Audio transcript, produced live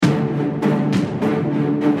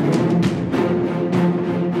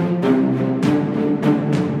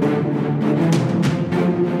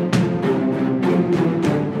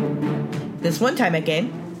one time at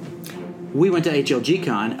game. We went to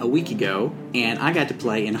HLGCon a week ago, and I got to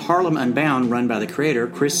play in Harlem Unbound, run by the creator,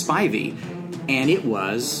 Chris Spivey, and it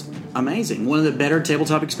was amazing. One of the better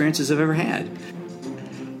tabletop experiences I've ever had.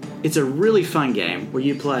 It's a really fun game where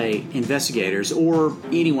you play investigators, or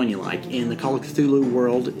anyone you like, in the Call of Cthulhu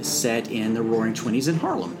world set in the Roaring Twenties in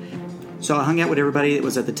Harlem. So I hung out with everybody that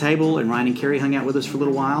was at the table, and Ryan and Carrie hung out with us for a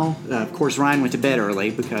little while. Of course, Ryan went to bed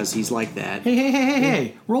early because he's like that.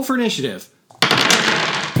 Hey. Roll for initiative.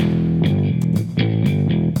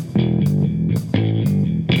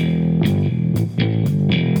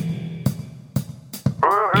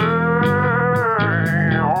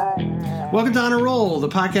 Welcome to On a Roll, the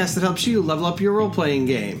podcast that helps you level up your role-playing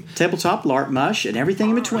game. Tabletop, LARP, mush, and everything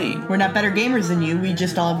in between. We're not better gamers than you. We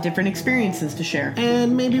just all have different experiences to share.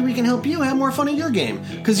 And maybe we can help you have more fun at your game.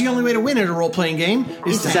 Because the only way to win at a role-playing game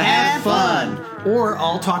is to have fun. Or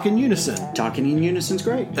all talk in unison. Talking in unison's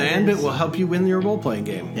great. And it will help you win your role-playing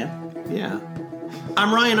game. Yeah.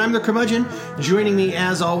 I'm Ryan, I'm the curmudgeon. Joining me,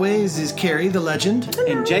 as always, is Carrie, the legend.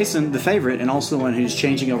 And Jason, the favorite, and also the one who's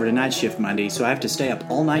changing over to night shift Monday, so I have to stay up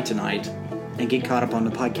all night tonight and get caught up on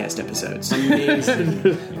the podcast episodes.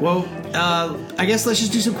 Amazing. Well, I guess let's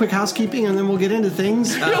just do some quick housekeeping, and then we'll get into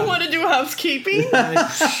things. You don't want to do housekeeping?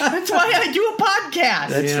 That's why I do a podcast.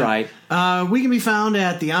 That's right. We can be found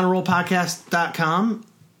at thehonorrollpodcast.com.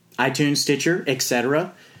 iTunes, Stitcher,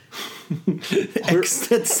 etc.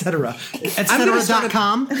 Etc.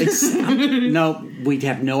 Etc.com. No, we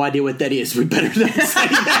have no idea what that is. We better not say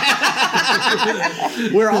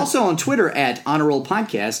that. We're also on Twitter at On a Roll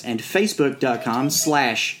Podcast and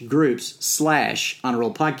Facebook.com/groups/On a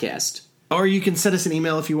Roll Podcast. Or you can send us an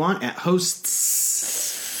email if you want at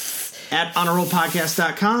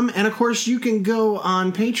hosts@honorrollpodcast.com. And of course, you can go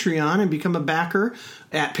on Patreon and become a backer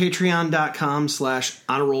at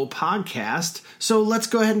patreon.com/honorrollpodcast. So let's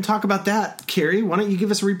go ahead and talk about that. Carrie, why don't you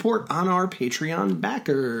give us a report on our Patreon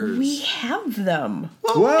backers? We have them.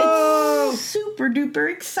 Whoa! It's super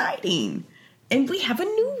duper exciting. And we have a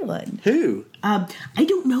new one. Who? I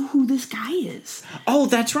don't know who this guy is. Oh,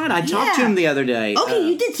 that's right. I talked to him the other day. Okay,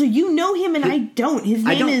 you did. So you know him and I don't. His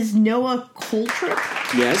name don't. is Noah Coltrip.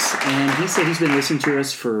 Yes, and he said he's been listening to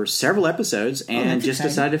us for several episodes and just exciting.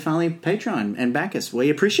 decided to finally Patreon and back us.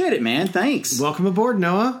 We appreciate it, man. Thanks. Welcome aboard,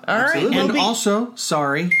 Noah. All right. And also,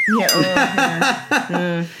 sorry.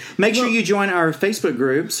 Yeah. Make sure you join our Facebook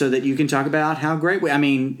group so that you can talk about how great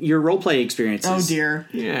your roleplay experiences. Oh, dear.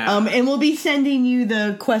 Yeah. And we'll be sending you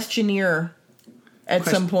the questionnaire at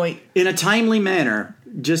some point. In a timely manner.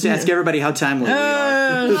 Just ask everybody how timely we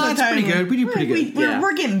are. That's pretty good. We do pretty good.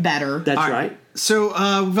 We're getting better. That's right. So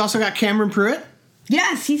we've also got Cameron Pruitt.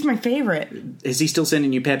 Yes, he's my favorite. Is he still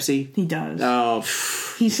sending you Pepsi? He does. Oh,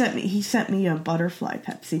 He sent me a butterfly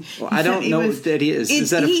Pepsi. Well, I don't know what that is.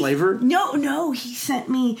 Is that a flavor? No. He sent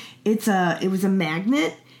me. It was a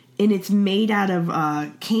magnet, and it's made out of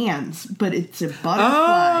cans, but it's a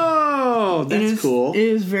butterfly. Oh, that's cool. It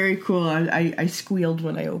is very cool. I squealed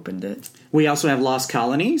when I opened it. We also have Lost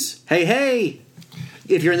Colonies. Hey!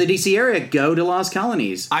 If you're in the DC area, go to Lost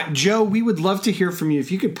Colonies. Joe, we would love to hear from you.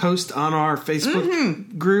 If you could post on our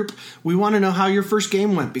Facebook group, we want to know how your first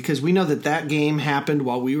game went, because we know that game happened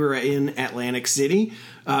while we were in Atlantic City.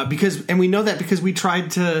 And we know that because we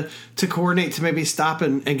tried to coordinate to maybe stop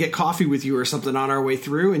and get coffee with you or something on our way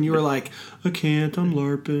through, and you were like, I can't, I'm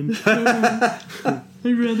LARPing.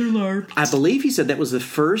 I'd rather LARP. I believe he said that was the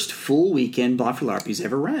first full weekend Block for LARP he's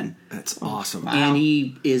ever run. That's awesome. Wow. And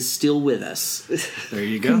he is still with us. There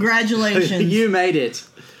you go. Congratulations. You made it.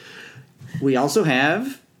 We also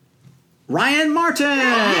have Ryan Martin. Yay,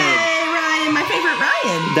 Ryan, my favorite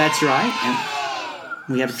Ryan. That's right.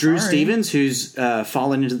 And we have Drew Stevens, who's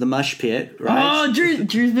fallen into the mush pit, right? Oh,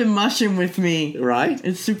 Drew's been mushing with me. Right?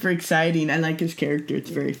 It's super exciting. I like his character. It's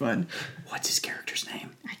very fun. What's his character's name?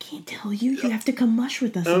 I can't tell you. You have to come mush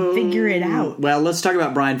with us and figure it out. Well, let's talk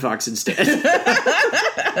about Brian Fox instead.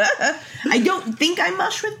 I don't think I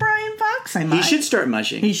mush with Brian Fox. I might. He should start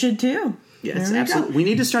mushing. He should too. Yes, absolutely. We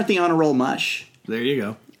need to start the On a Roll mush. There you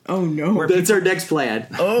go. Oh, no. That's our next plan.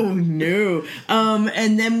 Oh, no.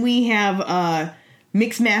 And then we have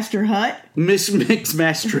Mixmaster Hut.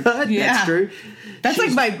 Mixmaster Hut? Yeah. That's true. That's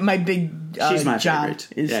like my big she's my job favorite.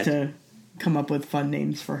 is to come up with fun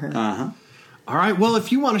names for her. Uh-huh. All right. Well,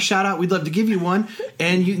 if you want a shout out, we'd love to give you one.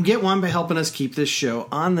 And you can get one by helping us keep this show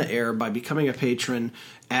on the air by becoming a patron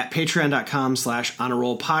at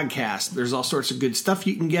patreon.com/honorrollpodcast. There's all sorts of good stuff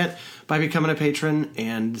you can get by becoming a patron.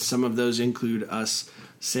 And some of those include us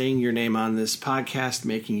saying your name on this podcast,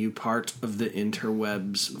 making you part of the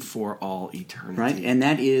interwebs for all eternity. Right. And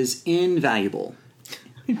that is invaluable.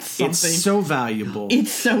 It's so valuable.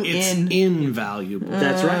 It's invaluable.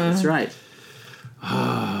 That's right. That's right.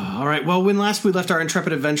 All right. Well, when last we left our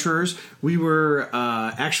intrepid adventurers, we were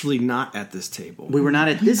actually not at this table. We were not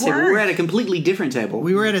at this table. We were at a completely different table.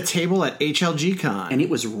 We were at a table at HLG Con. And it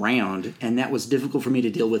was round, and that was difficult for me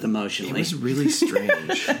to deal with emotionally. It was really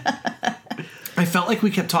strange. I felt like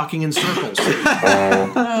we kept talking in circles.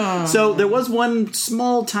 So there was one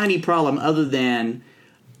small, tiny problem other than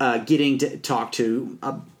getting to talk to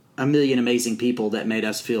a million amazing people that made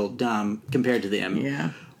us feel dumb compared to them.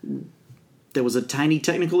 Yeah. There was a tiny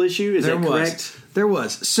technical issue. Is that correct? There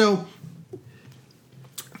was. So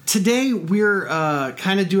today we're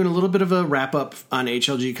kind of doing a little bit of a wrap up on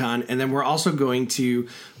HLG Con, and then we're also going to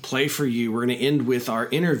play for you. We're going to end with our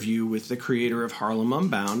interview with the creator of Harlem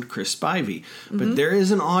Unbound, Chris Spivey. But there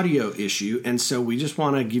is an audio issue, and so we just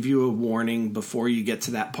want to give you a warning before you get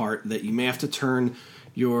to that part that you may have to turn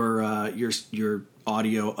your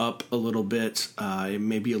audio up a little bit. It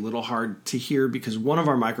may be a little hard to hear because one of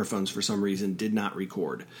our microphones for some reason did not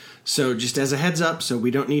record. So just as a heads up, so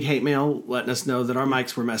we don't need hate mail letting us know that our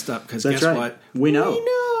mics were messed up, because guess what? We know.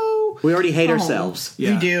 We already hate ourselves.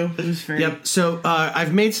 Yeah. We do. It was very... Yep. So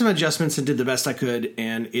I've made some adjustments and did the best I could,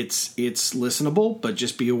 and it's listenable, but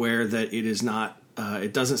just be aware that it is not.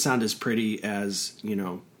 It doesn't sound as pretty as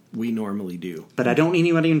we normally do. But I don't need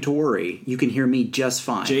anybody to worry. You can hear me just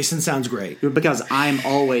fine. Jason sounds great. Because I'm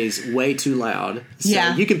always way too loud. So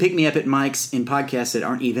you can pick me up at mics in podcasts that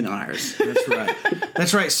aren't even ours. That's right.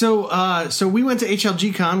 That's right. So we went to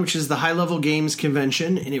HLG Con, which is the High Level Games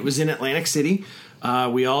Convention, and it was in Atlantic City.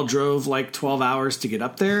 We all drove like 12 hours to get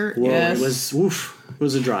up there. Whoa, yes. It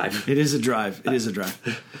was a drive. It is a drive. It is a drive.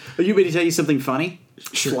 You want me to tell you something funny?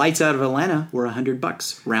 Sure. Flights out of Atlanta were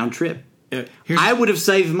 $100 round trip. I would have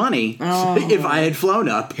saved money if I had flown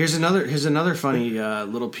up. Here's another funny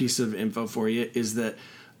little piece of info for you, is that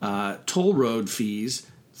toll road fees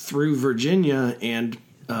through Virginia and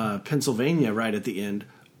Pennsylvania right at the end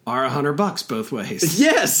are $100 both ways.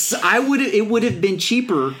 Yes, it would have been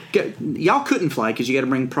cheaper. Y'all couldn't fly because you got to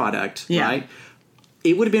bring product, right?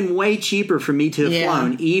 It would have been way cheaper for me to have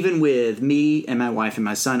flown, even with me and my wife and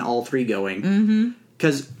my son, all three going.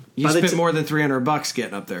 Because you spent more than $300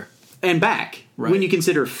 getting up there. And back, when you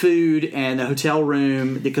consider food and the hotel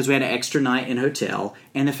room, because we had an extra night in hotel,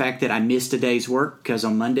 and the fact that I missed a day's work because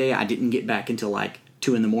on Monday I didn't get back until like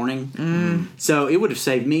 2 a.m. So it would have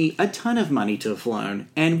saved me a ton of money to have flown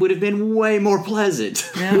and would have been way more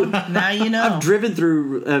pleasant. Yeah, now you know. I've driven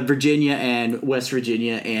through Virginia and West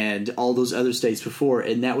Virginia and all those other states before,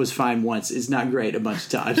 and that was fine once. It's not great a bunch of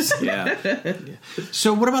times. Yeah.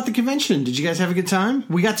 So what about the convention? Did you guys have a good time?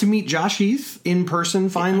 We got to meet Josh Heath in person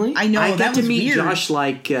finally. I know. I got to meet Josh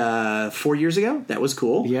like 4 years ago. That was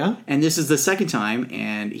cool. Yeah. And this is the second time,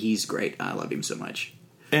 and he's great. I love him so much.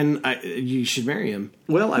 And you should marry him.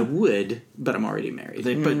 Well, I would, but I'm already married.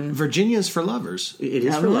 But Virginia's for lovers. It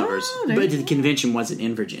is for lovers. But the convention wasn't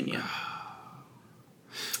in Virginia.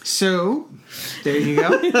 So, there you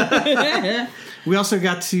go. We also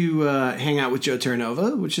got to hang out with Joe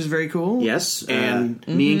Terranova, which is very cool. Yes. And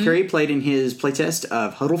me and Carrie played in his playtest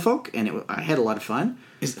of Huddle Folk, and I had a lot of fun.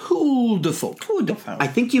 Is Huddle Folk. I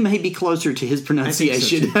think you may be closer to his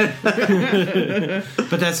pronunciation. So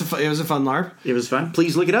but it was a fun LARP. It was fun.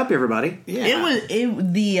 Please look it up, everybody. Yeah.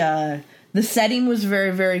 The setting was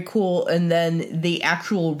very, very cool, and then the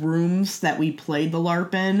actual rooms that we played the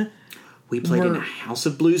LARP in. We played in a House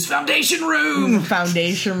of Blues Foundation room.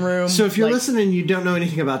 So if you're listening and you don't know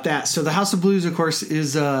anything about that, so the House of Blues, of course,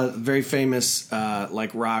 is a very famous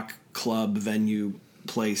rock club venue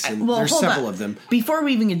place, and there's several of them. Before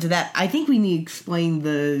we even get to that, I think we need to explain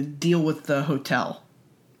the deal with the hotel.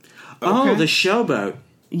 Oh, the Showboat.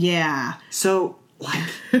 Yeah. So,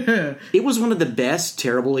 it was one of the best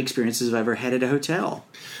terrible experiences I've ever had at a hotel.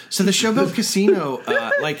 So the Showboat Casino,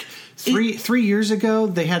 three years ago,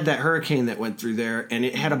 they had that hurricane that went through there, and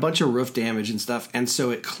it had a bunch of roof damage and stuff, and so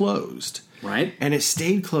it closed. Right. And it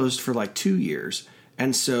stayed closed for 2 years.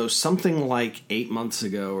 And so something like 8 months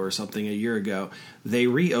ago or something, a year ago, they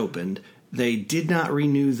reopened. They did not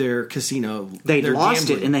renew their casino. They lost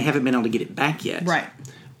it, and they haven't been able to get it back yet. Right.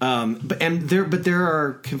 But there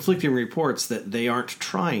are conflicting reports that they aren't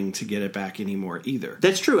trying to get it back anymore either.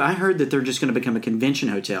 That's true. I heard that they're just going to become a convention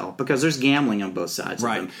hotel because there's gambling on both sides.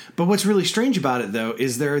 Right. Of them. But what's really strange about it, though,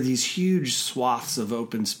 is there are these huge swaths of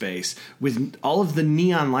open space with all of the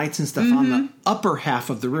neon lights and stuff on the upper half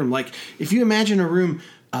of the room. Like, if you imagine a room...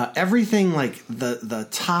 everything like the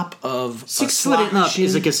top of 6 foot and up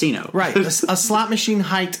is a casino. Right. A slot machine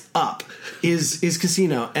height up is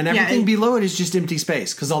casino, and everything it- below it is just empty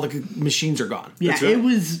space because all the machines are gone. Yeah, That's right. it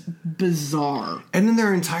was bizarre. And then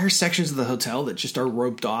there are entire sections of the hotel that just are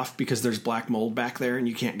roped off because there's black mold back there and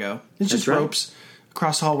you can't go. It's just right. ropes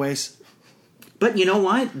across hallways. But you know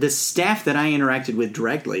what? The staff that I interacted with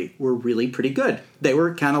directly were really pretty good. They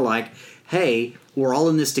were kind of like, hey, we're all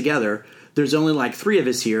in this together. There's only like 3 of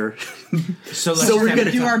us here. So we're We're gonna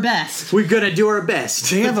gonna do our best. We're going to do our best.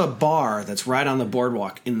 They have a bar that's right on the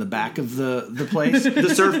boardwalk in the back of the place.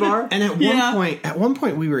 The surf bar? And Yeah. at one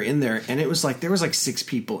point we were in there, and it was like there was like 6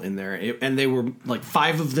 people in there, and they were like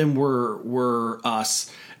 5 of them were us,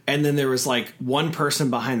 and then there was like one person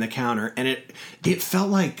behind the counter, and it felt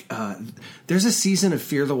like there's a season of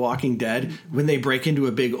Fear the Walking Dead when they break into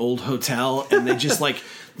a big old hotel and they just like.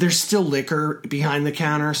 There's still liquor behind the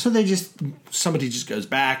counter, so somebody just goes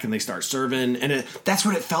back and they start serving, and that's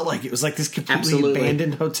what it felt like. It was like this completely Absolutely.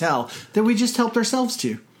 abandoned hotel that we just helped ourselves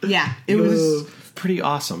to. Yeah, it was, Pretty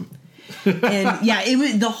awesome. and yeah, it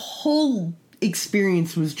was. The whole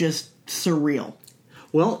experience was just surreal.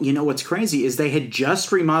 Well, you know what's crazy is they had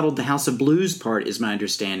just remodeled the House of Blues part, is my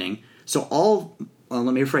understanding. So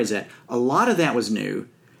let me rephrase that. A lot of that was new,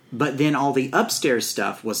 but then all the upstairs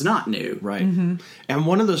stuff was not new. Right. And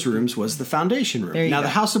one of those rooms was the Foundation room. There you Now, go. the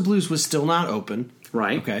House of Blues was still not open.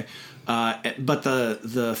 Right. Okay. But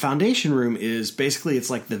the Foundation room is basically, it's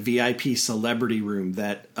like the VIP celebrity room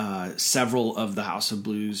that several of the House of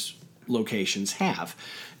Blues locations have.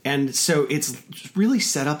 And so it's really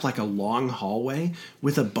set up like a long hallway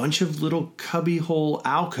with a bunch of little cubbyhole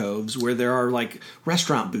alcoves where there are like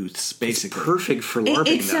restaurant booths, basically. Perfect for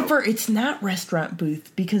LARPing, Except though. for it's not restaurant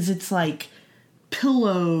booth because it's like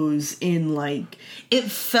pillows in like it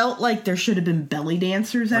felt like there should have been belly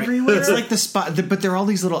dancers everywhere. It's like the spot, but there are all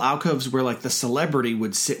these little alcoves where like the celebrity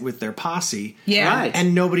would sit with their posse, yeah, Right.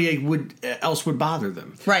 and nobody else would bother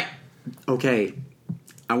them. right. Okay,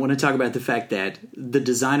 I want to talk about the fact that the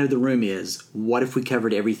design of the room is, what if we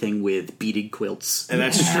covered everything with beaded quilts? And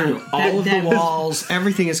that's true. All of the walls,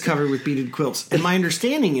 everything is covered with beaded quilts. And my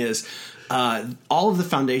understanding is all of the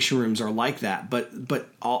Foundation rooms are like that, but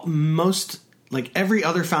most, like every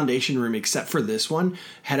other Foundation room except for this one,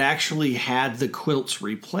 had actually had the quilts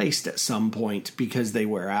replaced at some point because they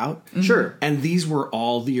wear out. Sure. And these were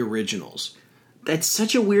all the originals. That's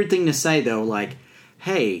such a weird thing to say, though. Like,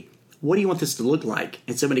 hey, what do you want this to look like?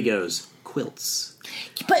 And somebody goes, quilts.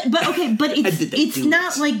 But okay, but it's do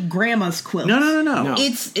not this. like grandma's quilt. No.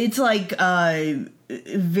 It's like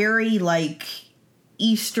very like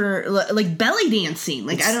Easter, like belly dancing.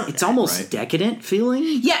 Like I don't. It's almost Right. decadent feeling.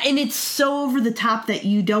 Yeah, and it's so over the top that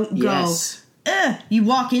you don't go. Yes. You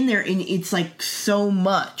walk in there and it's like so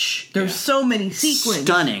much. There's so many sequins.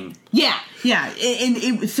 Stunning. Yeah, and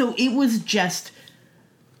it was just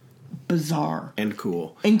bizarre And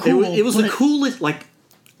cool. and cool. It was the but- coolest. Like,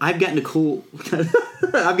 I've gotten to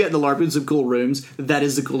LARP in some cool rooms. That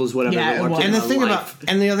is the coolest one I've Yeah, ever it LARPed was. in And the my thing life.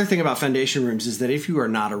 the other thing about Foundation rooms is that if you are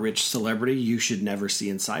not a rich celebrity, you should never see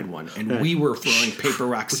inside one. And we were throwing paper,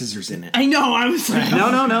 rock, scissors in it. I know. I was like,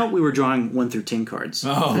 No. We were drawing 1 through 10 cards.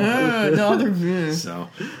 no, So,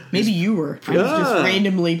 maybe you were. I was just Yeah.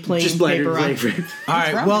 randomly playing Just paper playing. rock. all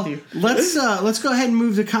right. wrong Well, with you? let's go ahead and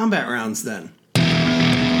move to combat rounds then.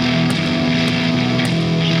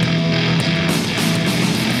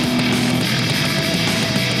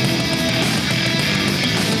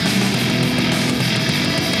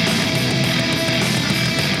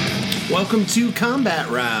 Welcome to Combat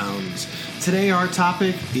Rounds. Today our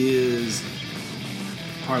topic is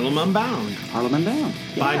Harlem Unbound Harlem Unbound.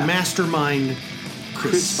 by Yeah. Mastermind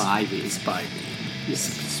Chris Spivey. This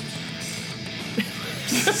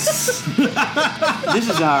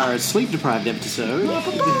is our sleep-deprived episode.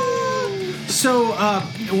 So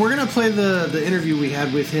we're gonna play the interview we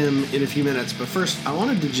had with him in a few minutes, but first I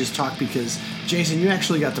wanted to just talk because Jason, you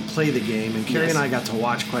actually got to play the game, and Carrie Yes. and I got to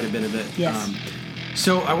watch quite a bit of it. Yes.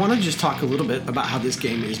 So I want to just talk a little bit about how this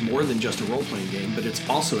game is more than just a role-playing game, but it's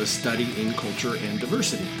also a study in culture and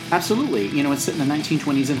diversity. Absolutely. You know, it's set in the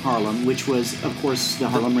 1920s in Harlem, which was, of course, the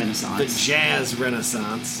Harlem The Renaissance. jazz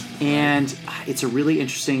renaissance. And it's a really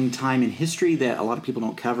interesting time in history that a lot of people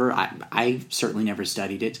don't cover. I certainly never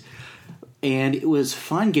studied it. And it was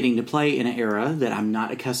fun getting to play in an era that I'm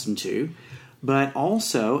not accustomed to. But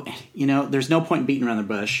also, you know, there's no point in beating around the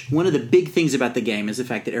bush. One of the big things about the game is the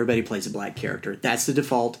fact that everybody plays a black character. That's the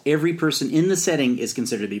default. Every person in the setting is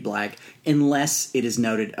considered to be black unless it is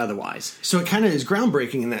noted otherwise. So it kind of is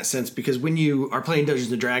groundbreaking in that sense because when you are playing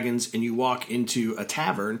Dungeons and Dragons and you walk into a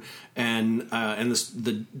tavern and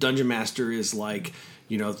the dungeon master is like,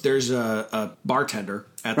 You know, if there's a bartender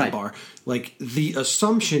at the Right. bar, like the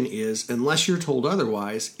assumption is, unless you're told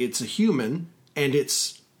otherwise, it's a human, and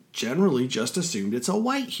it's generally just assumed it's a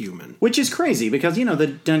white human. Which is crazy because, you know, the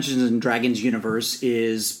Dungeons and Dragons universe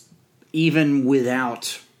is, even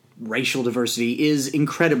without racial diversity, is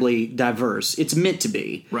incredibly diverse. It's meant to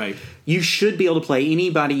be. Right. You should be able to play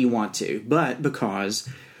anybody you want to, but because...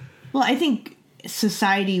 Well, I think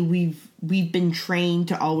society, we've been trained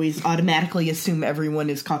to always automatically assume everyone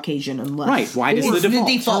is Caucasian unless... Right, white is the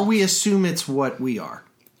default. Or we assume it's what we are.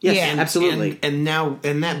 Yes, Yeah. absolutely. And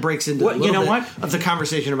that breaks into Well, a little you know bit what? of the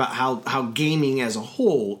conversation about how gaming as a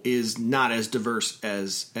whole is not as diverse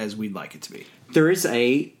as we'd like it to be. There is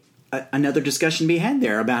another discussion to be had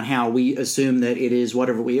there about how we assume that it is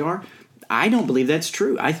whatever we are. I don't believe that's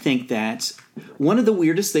true. I think that one of the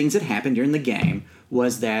weirdest things that happened during the game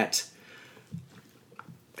was that,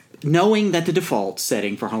 knowing that the default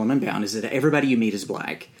setting for Harlem Unbound is that everybody you meet is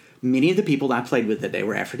black, many of the people that I played with that day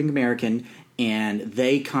were African American, and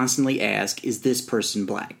they constantly ask, is this person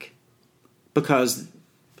black? Because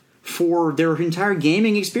for their entire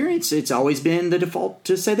gaming experience, it's always been the default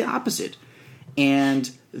to say the opposite.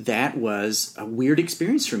 And that was a weird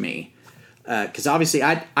experience for me. Because obviously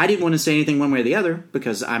I didn't want to say anything one way or the other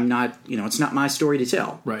because I'm not, it's not my story to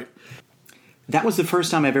tell. Right. That was the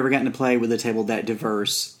first time I've ever gotten to play with a table that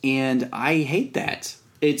diverse, and I hate that.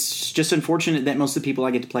 It's just unfortunate that most of the people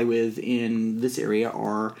I get to play with in this area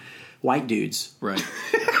are white dudes. Right.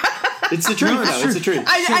 It's the truth, though. It's the truth.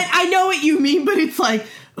 I know what you mean, but it's like,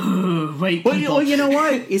 white people. Well, you know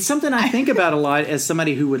what? It's something I think about a lot as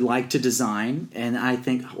somebody who would like to design, and I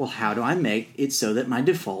think, well, how do I make it so that my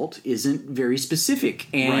default isn't very specific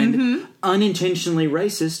and unintentionally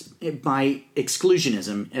racist by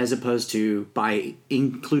exclusionism as opposed to by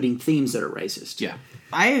including themes that are racist? Yeah.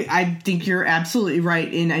 I think you're absolutely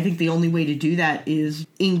right, and I think the only way to do that is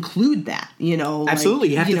include that. Absolutely,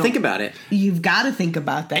 you have to think about it. You've got to think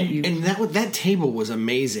about that. And that table was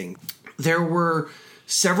amazing. There were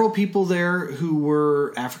several people there who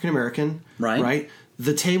were African American. Right.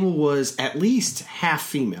 The table was at least half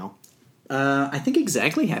female. I think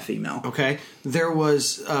exactly half female. Okay. There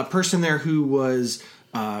was a person there who was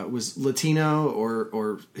Latino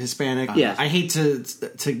or Hispanic. Yes. I hate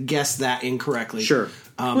to guess that incorrectly. Sure.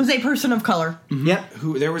 Was a person of color. Yep.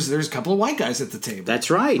 There's a couple of white guys at the table.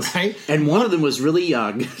 That's right. Right. And one of them was really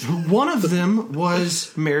young. One of them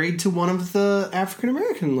was married to one of the African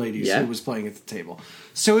American ladies who was playing at the table.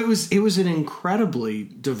 So it was an incredibly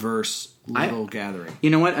diverse little gathering.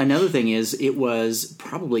 You know what? Another thing is, it was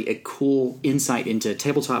probably a cool insight into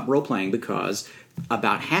tabletop role playing because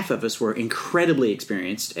about half of us were incredibly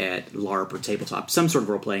experienced at LARP or tabletop, some sort of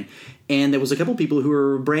role playing, and there was a couple people who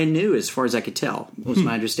were brand new, as far as I could tell, was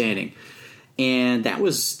my understanding. And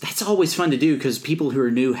that's always fun to do because people who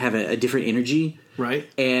are new have a different energy, right?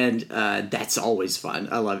 And that's always fun.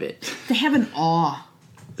 I love it. They have an awe.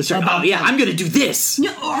 Oh yeah, I'm going to do this.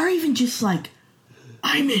 Or even just like,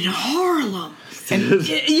 I'm in Harlem. And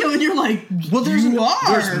you're like, well, there's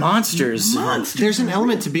monsters. There's an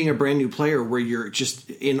element to being a brand new player where you're just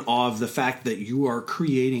in awe of the fact that you are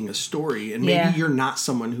creating a story, and maybe you're not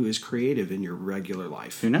someone who is creative in your regular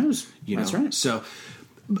life. Who knows? That's right. So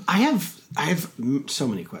I have so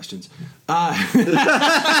many questions.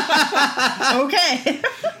 Okay.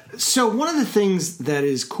 So one of the things that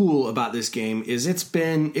is cool about this game is it's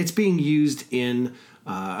being used in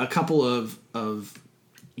a couple of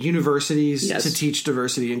universities to teach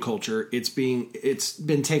diversity and culture. It's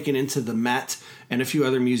been taken into the Met and a few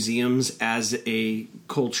other museums as a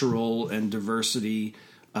cultural and diversity.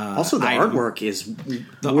 Also, the artwork is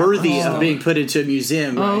worthy of being put into a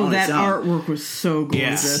museum. That artwork was so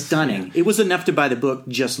gorgeous, stunning. It was enough to buy the book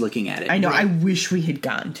just looking at it. I know. Right. I wish we had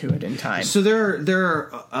gotten to it in time. So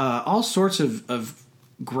there are all sorts of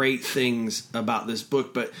great things about this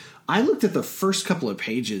book, but I looked at the first couple of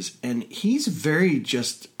pages, and he's very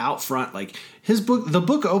just out front. Like the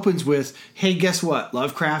book opens with, "Hey, guess what?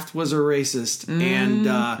 Lovecraft was a racist,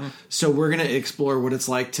 and so we're going to explore what it's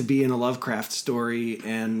like to be in a Lovecraft story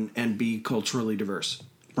and be culturally diverse."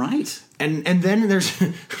 Right. And then there's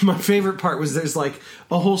my favorite part was there's like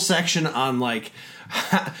a whole section on like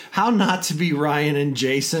how not to be Ryan and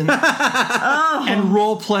Jason and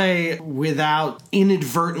role play without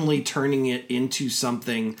inadvertently turning it into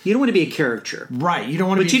something. You don't want to be a caracture. Right. You don't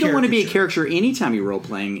want to But you don't want to be a caricature anytime you're role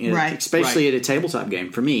playing, especially at a tabletop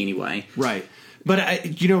game, for me anyway. Right. But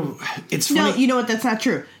it's funny. No, you know what? That's not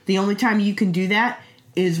true. The only time you can do that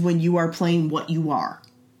is when you are playing what you are.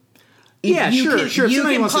 Sure. You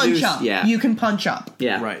can punch up. You can punch up.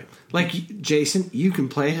 Yeah. Right. Like, Jason, you can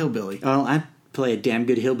play hillbilly. Well, play a damn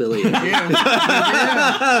good hillbilly.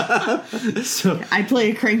 So I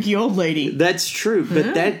play a cranky old lady. That's true,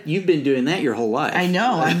 but that you've been doing that your whole life. I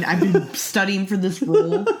know. I've been studying for this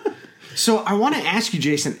role. So I want to ask you,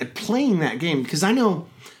 Jason, at playing that game, because I know,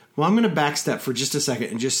 well, I'm going to backstep for just a second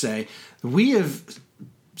and just say, we have,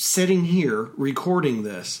 sitting here, recording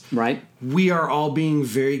this, Right? we are all being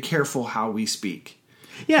very careful how we speak.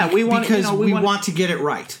 Yeah, we want Because we want want to get it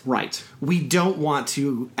right. right. We don't want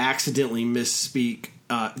to accidentally misspeak,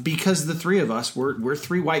 because the three of us, we're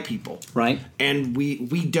three white people. Right. And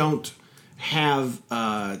we don't have,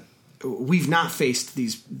 we've not faced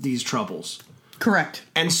these troubles. Correct.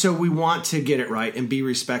 And so we want to get it right and be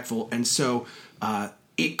respectful. And so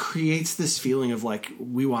it creates this feeling of like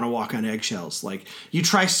we want to walk on eggshells. Like you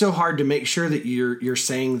try so hard to make sure that you're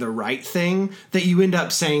saying the right thing that you end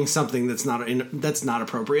up saying something that's not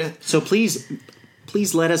appropriate. So please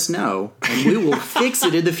let us know, and we will fix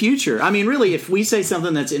it in the future. I mean, really, if we say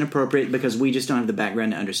something that's inappropriate because we just don't have the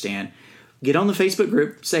background to understand, get on the Facebook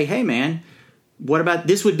group, say, hey, man, what about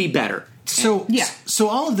this would be better? So Yeah. So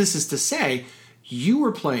all of this is to say, you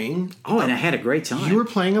were playing. Oh, and I had a great time. You were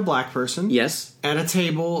playing a black person. Yes. At a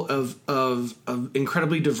table of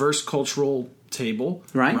incredibly diverse cultural table.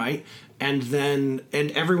 Right. Right. And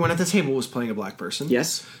everyone at the table was playing a black person.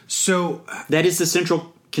 Yes. So That is the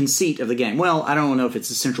central conceit of the game. Well, I don't know if it's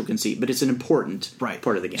the central conceit, but it's an important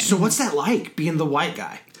part of the game. So what's that like, being the white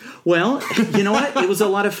guy? Well, you know what? It was a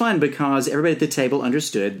lot of fun because everybody at the table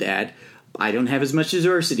understood that I don't have as much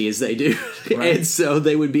diversity as they do. Right. And so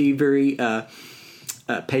they would be very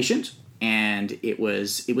patient. And it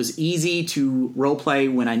was easy to role play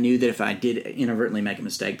when I knew that if I did inadvertently make a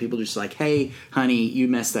mistake, people were just like, "Hey, honey, you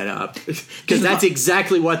messed that up," because that's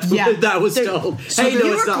exactly what that was told. Hey,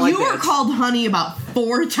 no, it's not like that. You were called honey about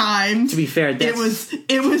 4 times. To be fair, it was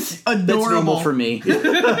adorable. That's normal for me.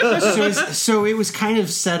 So it was kind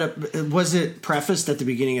of set up. Was it prefaced at the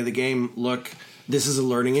beginning of the game? Look, this is a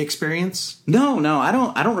learning experience. No, I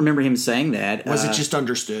don't remember him saying that. Was it just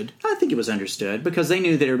understood? I think it was understood because they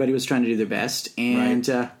knew that everybody was trying to do their best, and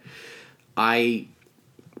I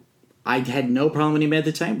had no problem when he made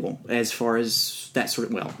the table as far as that sort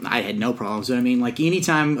of. Well, I had no problems. But I mean, like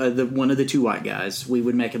anytime one of the two white guys, we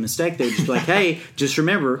would make a mistake, they would just be like, "Hey, just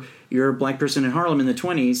remember, you're a black person in Harlem in the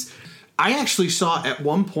 20s." I actually saw at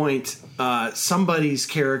one point somebody's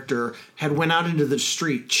character had went out into the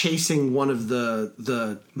street chasing one of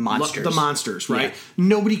the monsters. The monsters, right? Yeah.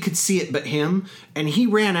 Nobody could see it but him, and he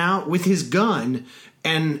ran out with his gun.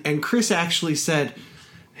 And Chris actually said,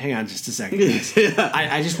 "Hang on, just a second.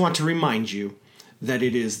 I just want to remind you that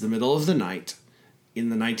it is the middle of the night in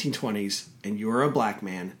the 1920s, and you are a black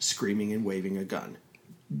man screaming and waving a gun.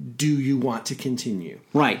 Do you want to continue?"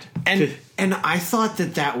 Right. And I thought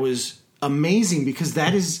that was amazing because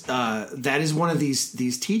that is one of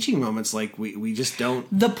these teaching moments. Like we just don't.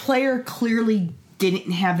 The player clearly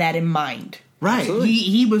didn't have that in mind. Right.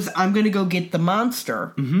 He was, I'm going to go get the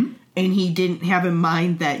monster. Mm-hmm. And he didn't have in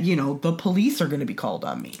mind that, the police are going to be called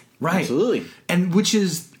on me. Right. Absolutely. And which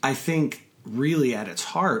is, I think, really at its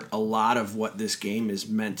heart, a lot of what this game is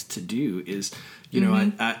meant to do is,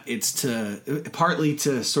 it's partly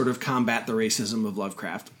to sort of combat the racism of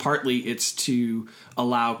Lovecraft. Partly it's to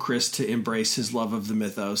allow Chris to embrace his love of the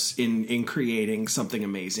mythos in creating something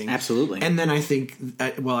amazing. Absolutely. And then I think,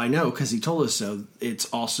 I know because he told us so, it's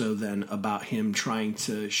also then about him trying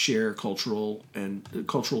to share cultural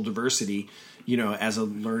diversity, as a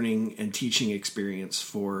learning and teaching experience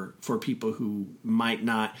for people who might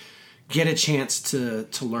not get a chance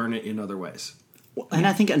to learn it in other ways. And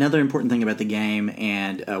I think another important thing about the game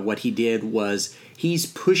and what he did was he's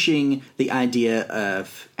pushing the idea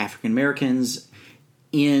of African Americans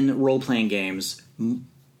in role-playing games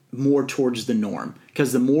more towards the norm.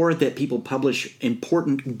 Because the more that people publish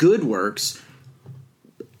important, good works,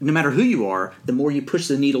 no matter who you are, the more you push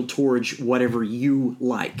the needle towards whatever you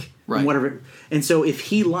like. Right. And so if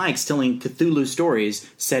he likes telling Cthulhu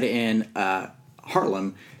stories set in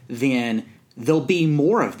Harlem, then there'll be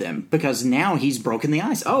more of them because now he's broken the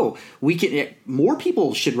ice. Oh, more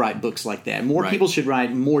people should write books like that. More people should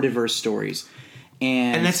write more diverse stories.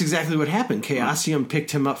 And that's exactly what happened. Chaosium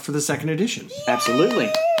picked him up for the second edition.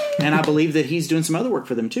 Absolutely. And I believe that he's doing some other work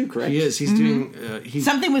for them too, correct? He is. He's doing...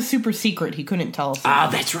 Something was super secret. He couldn't tell us.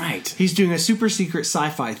 That's right. He's doing a super secret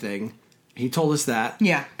sci-fi thing. He told us that.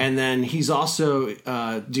 Yeah. And then he's also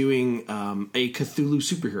doing a Cthulhu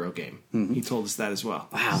superhero game. Mm-hmm. He told us that as well.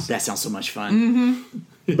 Wow, that sounds so much fun.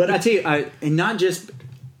 Mm-hmm. But I tell you, and not just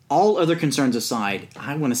all other concerns aside,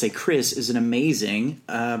 I want to say Chris is an amazing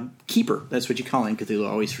keeper. That's what you call him, Cthulhu.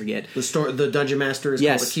 I always forget. The dungeon master is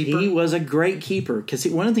called a keeper? He was a great keeper. Because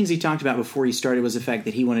one of the things he talked about before he started was the fact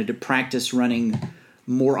that he wanted to practice running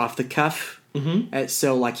more off the cuff. Mm-hmm.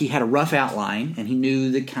 So, like, he had a rough outline, and he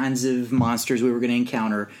knew the kinds of monsters we were going to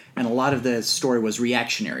encounter, and a lot of the story was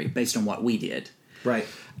reactionary based on what we did. Right.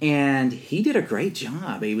 And he did a great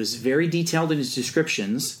job. He was very detailed in his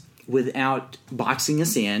descriptions without boxing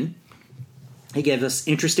us in. He gave us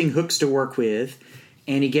interesting hooks to work with,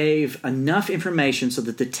 and he gave enough information so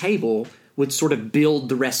that the table would sort of build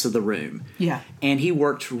the rest of the room. Yeah. And he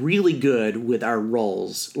worked really good with our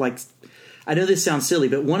roles. Like, I know this sounds silly,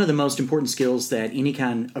 but one of the most important skills that any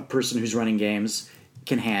kind of person who's running games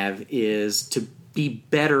can have is to be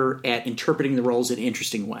better at interpreting the roles in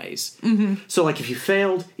interesting ways. Mm-hmm. So, like, if you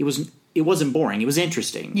failed, it wasn't boring. It was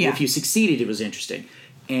interesting. Yeah. If you succeeded, it was interesting.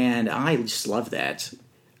 And I just love that.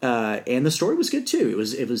 And the story was good too.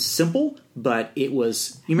 It was simple, but it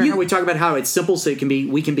was. You remember how we talk about how it's simple, so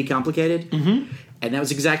we can be complicated, mm-hmm. and that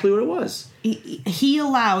was exactly what it was. He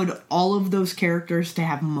allowed all of those characters to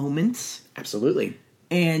have moments. Absolutely.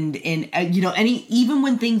 And even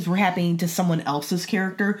when things were happening to someone else's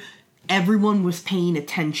character, everyone was paying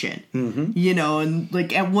attention. Mm-hmm. And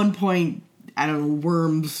like at one point, I don't know,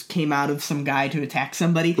 worms came out of some guy to attack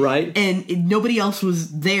somebody. Right. And nobody else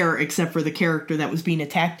was there except for the character that was being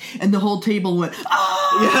attacked. And the whole table went,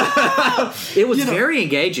 ah! It was very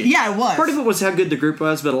engaging. Yeah, it was. Part of it was how good the group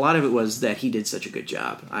was, but a lot of it was that he did such a good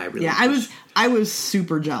job. I was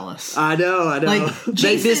super jealous. I know. Like,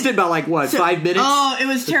 they missed it by 5 minutes? Oh, it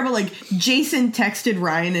was terrible. Like, Jason texted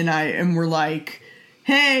Ryan and I, and we're like,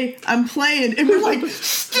 hey, I'm playing. And we're like,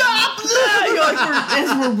 stop that! As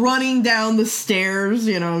we're running down the stairs,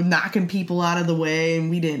 knocking people out of the way, and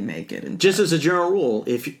we didn't make it. Just as a general rule,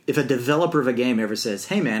 if a developer of a game ever says,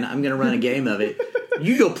 hey man, I'm going to run a game of it,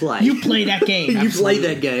 you go play. You play that game. You play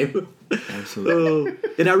that game. Absolutely.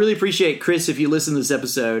 And I really appreciate, Chris, if you listen to this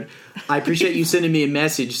episode, I appreciate you sending me a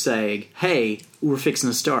message saying, hey, we're fixing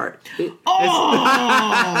to start.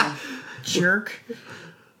 Jerk.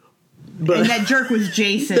 And that jerk was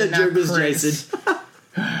Jason. That jerk was Chris. Jason.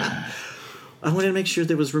 I wanted to make sure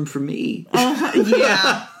there was room for me.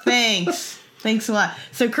 Yeah, thanks. Thanks a lot.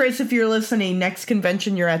 So, Chris, if you're listening, next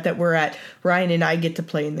convention we're at, Ryan and I get to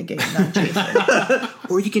play in the game, not Jason.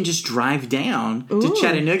 Or you can just drive down to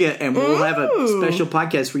Chattanooga and we'll have a special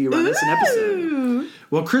podcast where you run us an episode.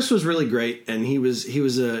 Well, Chris was really great, and he was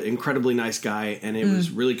an incredibly nice guy, and it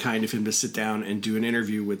was really kind of him to sit down and do an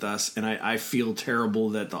interview with us. And I feel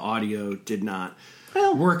terrible that the audio did not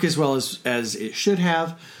work as well as it should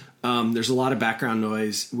have. There's a lot of background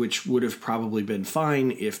noise, which would have probably been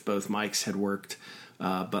fine if both mics had worked.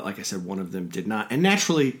 But like I said, one of them did not. And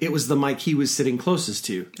naturally, it was the mic he was sitting closest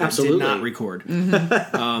to that Absolutely. did not record.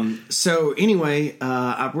 Mm-hmm. So anyway,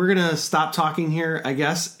 we're going to stop talking here, I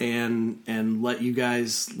guess, and let you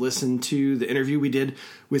guys listen to the interview we did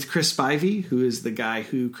with Chris Spivey, who is the guy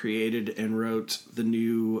who created and wrote the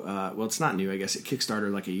new, well, it's not new, I guess. It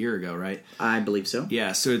Kickstarted like a year ago, right? I believe so.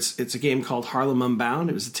 Yeah, so it's a game called Harlem Unbound.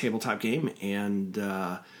 It was a tabletop game, and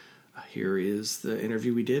here is the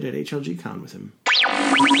interview we did at HLGCon with him.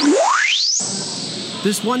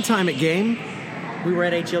 This one time at game, we were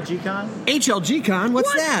at HLGCon. HLGCon,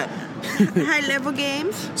 what's that? High level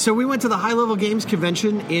games. So we went to the High Level Games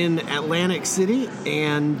convention in Atlantic City,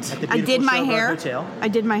 and I did my hair. Hotel. I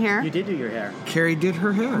did my hair. You did do your hair. Carrie did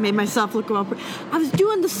her hair. I made myself look well. I was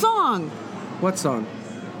doing the song. What song?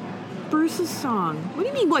 Bruce's song. What do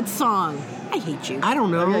you mean, what song? I hate you. I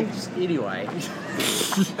don't know. Anyway.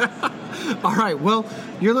 All right, well,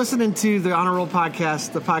 you're listening to the Honor Roll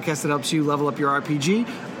Podcast, the podcast that helps you level up your RPG.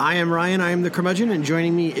 I am Ryan, I am the curmudgeon, and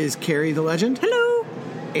joining me is Carrie the Legend. Hello.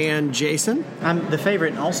 And Jason. I'm the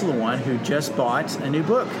favorite and also the one who just bought a new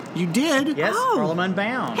book. You did? Yes, Oh. Harlem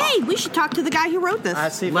Unbound. Hey, we should talk to the guy who wrote this.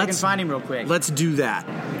 Let's see if I can find him real quick. Let's do that.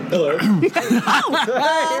 Hello.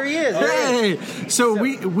 Here he is. Hey! So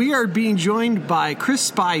we are being joined by Chris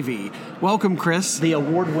Spivey. Welcome, Chris. The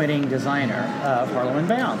award-winning designer of Harlem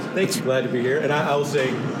Unbound. Thanks, glad to be here. And I will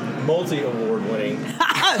say multi-award winning.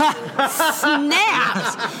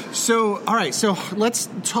 Snaps! So, all right, so let's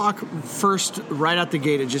talk first right out the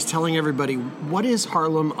gate of just telling everybody, what is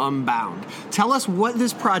Harlem Unbound? Tell us what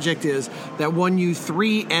this project is that won you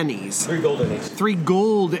 3 Ennies. 3 gold innings. 3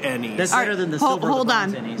 gold Ennies. That's All better right, than the silver. hold the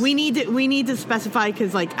on. bronze Ennies. We need to specify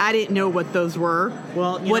because I didn't know what those were.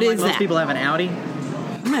 Well, what is most that? people have an Audi.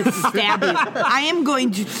 I'm gonna stab you. I am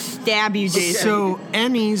going to stab you, Jason. So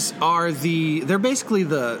Emmys are they're basically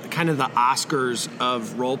the kind of the Oscars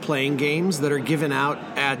of role-playing games that are given out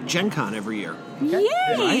at Gen Con every year.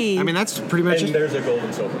 Yay! I mean, that's pretty much And it. there's a gold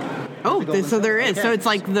and silver. Oh, so there is. So it's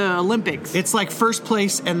like the Olympics. It's like first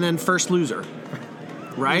place and then first loser,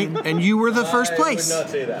 right? And you were the first place. I would not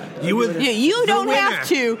say that. You would. You don't winner. have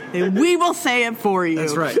to. We will say it for you.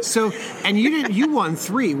 That's right. So, and you won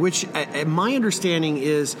 3, which my understanding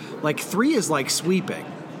is like 3 is like sweeping.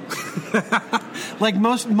 Like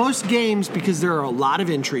most games, because there are a lot of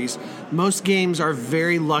entries, most games are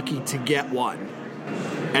very lucky to get one.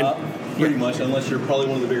 And Pretty much, unless you're probably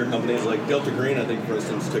one of the bigger companies like Delta Green, I think, for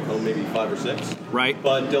instance, took home maybe 5 or 6. Right.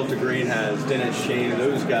 But Delta Green has Dennis, Shane, and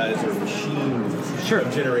those guys are machines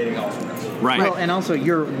of generating awesomeness. right. Well, and also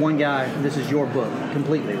you're one guy. This is your book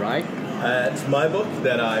completely, right? It's my book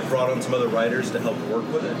that I brought on some other writers to help work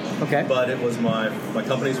with it. Okay. But it was my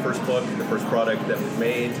company's first book, the first product that was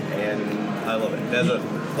made, and I love it. It has a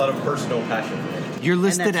lot of personal passion for me. You're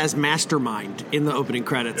listed that's- as mastermind in the opening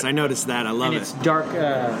credits. I noticed that. I love And it. it's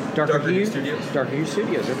Darker Darker Hue Hue Studios. Darker Hue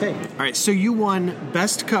Studios. Okay. All right, so you won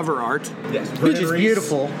best cover art. Yes, Which Brennan is Reese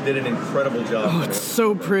beautiful. Did an incredible job. with it.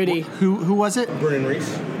 So pretty. Who was it? Brennan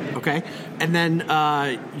Reese. Okay, and then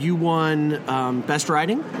you won best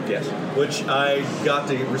writing. Yes, which I got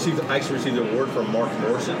to receive. I actually received the award from Mark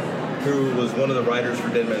Morrison, who was one of the writers for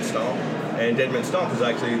Dead Man Stomp. And Dead Man Stomp was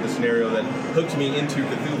actually the scenario that hooked me into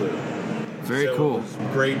Cthulhu. Very So cool. It was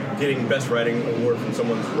great getting best writing award from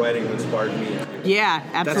someone's writing who inspired me. Yeah,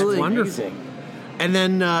 absolutely. That's wonderful. And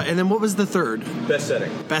then what was the third? Best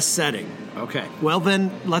setting. Best setting. Okay. Well,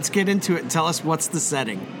 then let's get into it. Tell us what's the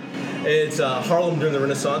setting. It's Harlem during the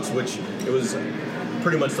Renaissance, which it was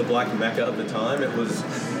pretty much the black Mecca of the time. It was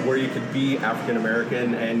where you could be African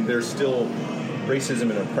American, and there's still racism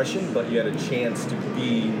and oppression, but you had a chance to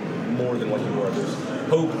be more than what you were. There's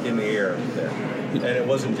hope in the air there. And it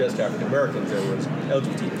wasn't just African Americans. There was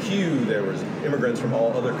LGBTQ, there was immigrants from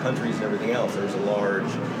all other countries and everything else. There was a large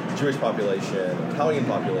Jewish population, Italian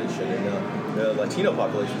population, and the Latino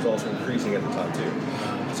population was also increasing at the time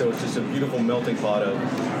too. So it's just a beautiful melting pot of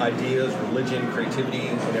ideas, religion, creativity,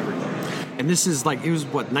 and everything. And this is like, it was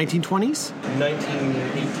what, 1920s?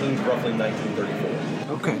 1918 to roughly 1934.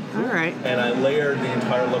 Okay. All right. And I layered the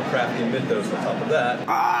entire Lovecraftian mythos on top of that,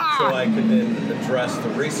 so I could then address the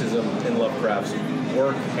racism in Lovecraft's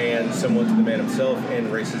work and somewhat to the man himself and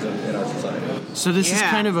racism in our society. So this is Yeah.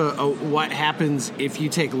 kind of a what happens if you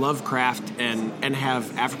take Lovecraft and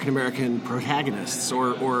have African American protagonists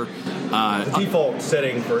or The default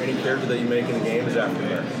setting for any character that you make in the game is African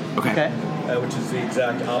American, okay. Which is the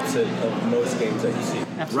exact opposite of most games that you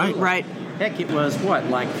see. Right. Right. Heck, it was what,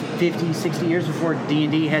 like 50, 60 years before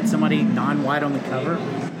D&D had somebody non-white on the cover?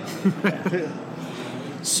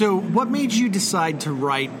 So what made you decide to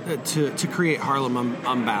write to create Harlem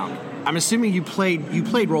Unbound? I'm assuming you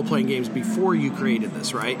played role playing games before you created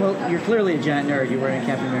this, right? Well, you're clearly a giant nerd. You're wearing a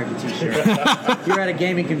Captain America t-shirt. You're at a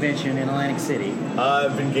gaming convention in Atlantic City,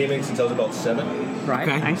 I've been gaming since I was about 7. right?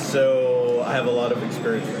 Okay. So I have a lot of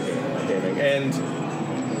experience with gaming. And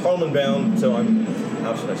Harlem Unbound,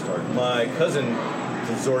 how should I start? My cousin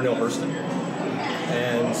is Zora Neale Hurston.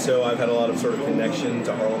 And so I've had a lot of sort of connection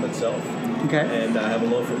to Harlem itself. Okay. And I have a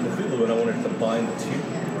love for Cthulhu, and I wanted to combine the two.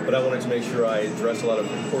 But I wanted to make sure I address a lot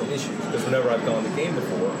of important issues, because whenever I've gone to game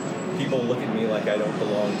before, people look at me like I don't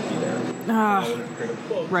belong to be there. And I wanted to create a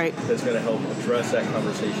book Right. that's going to help address that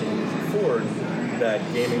conversation moving forward, that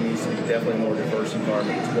gaming needs to be definitely a more diverse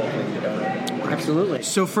environment that's welcoming to everyone. Absolutely.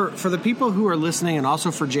 So for the people who are listening, and also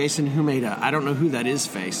for Jason, who made I don't know who that is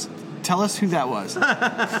face, tell us who that was. Zora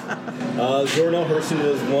Neale Hurston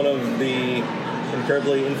was one of the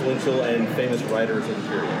incredibly influential and famous writers of the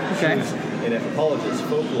period. Okay. She was an anthropologist,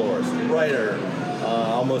 folklorist, writer,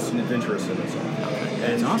 almost an adventurous in herself.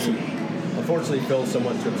 And That's awesome. she unfortunately fell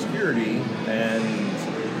somewhat into obscurity, and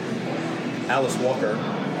Alice Walker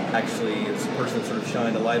actually is the person that sort of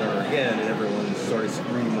shined a light on her again, and everyone started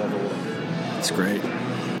reading more of her work. That's great.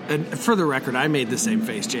 And for the record, I made the same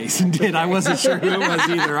face Jason did. I wasn't sure who it was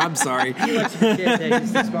either. I'm sorry. He likes to forget that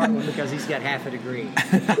he's the smart one because he's got half a degree.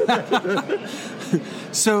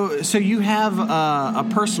 So you have a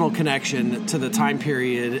personal connection to the time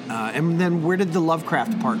period, and then where did the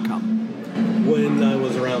Lovecraft part come? When I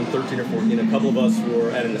was around 13 or 14, a couple of us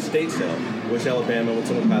were at an estate sale, which Alabama, when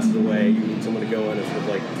someone passes away, you need someone to go in and sort of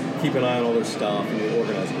like keep an eye on all their stuff and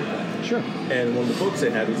organize everything. Sure. And one of the books they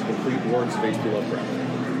had was complete works of H.P.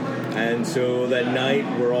 Lovecraft. And so that night,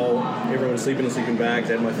 everyone's sleeping in sleeping bags.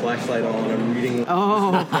 I had my flashlight on. I'm reading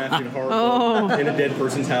Lovecraftian horror book in a dead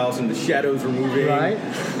person's house, and the shadows were moving. Right.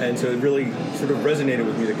 And so it really sort of resonated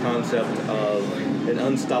with me, the concept of an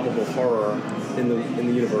unstoppable horror in the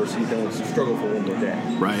universe. You don't struggle for one more day.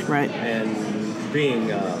 Right. And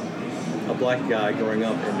being a black guy growing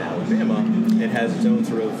up in Alabama, it has its own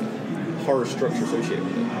sort of horror structure associated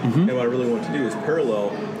with it. Mm-hmm. And what I really want to do is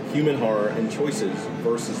parallel human horror and choices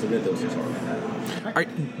versus the mythos of horror.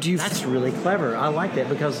 That's really clever. I like that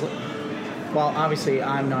because, while obviously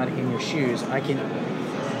I'm not in your shoes, I can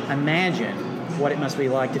imagine what it must be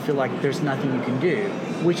like to feel like there's nothing you can do,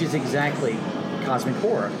 which is exactly cosmic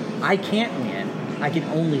horror. I can't win. I can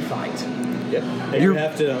only fight. Yep. And you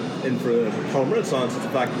have to, and for the Harlem Renaissance, it's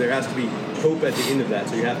the fact that there has to be hope at the end of that,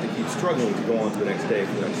 so you have to keep struggling to go on to the next day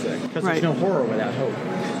for the next thing. Because there's no horror without hope.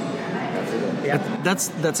 Absolutely. Yeah.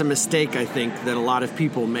 That's a mistake, I think, that a lot of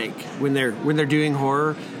people make when they're doing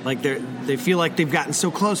horror. Like they feel like they've gotten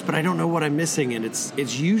so close, but I don't know what I'm missing, and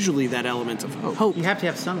it's usually that element of hope. You have to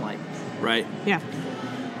have sunlight. Right. Yeah.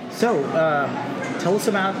 So, tell us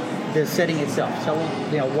about the setting itself. Tell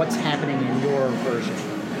what's happening in your version.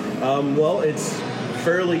 Well, it's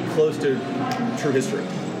fairly close to true history.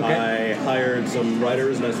 Okay. I hired some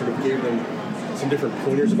writers, and I sort of gave them some different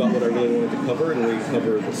pointers about what I really wanted to cover, and we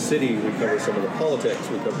cover the city, we cover some of the politics,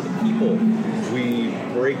 we cover the people. We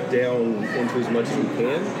break down into as much as we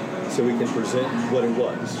can so we can present what it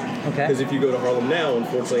was. Okay. Because if you go to Harlem now,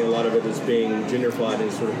 unfortunately, a lot of it is being gentrified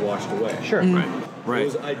and sort of washed away. Sure. Right.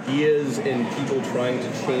 Those ideas and people trying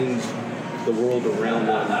to change the world around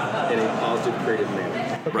them in a positive, creative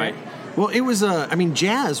manner. Okay. Right. Well, it was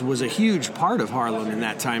jazz was a huge part of Harlem in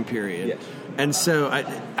that time period. Yes. And so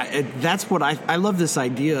that's what I love, this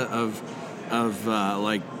idea of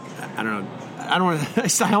like, I don't know. I don't want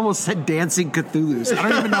to. I almost said dancing Cthulhu's. I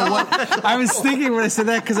don't even know what I was thinking when I said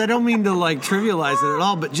that, because I don't mean to like trivialize it at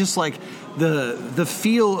all, but just like the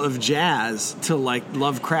feel of jazz to like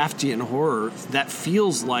Lovecraftian horror, that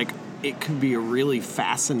feels like it could be a really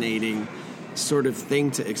fascinating sort of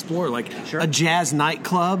thing to explore, like a jazz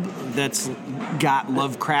nightclub that's got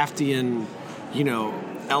Lovecraftian,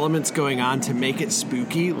 elements going on to make it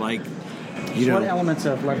spooky. Like, what elements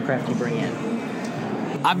of Lovecraft do you bring in?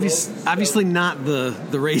 Obviously not the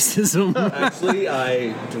racism. Actually,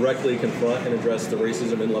 I directly confront and address the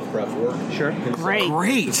racism in Lovecraft's work. Sure.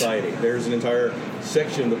 Great. Society. There's an entire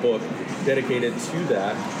section of the book dedicated to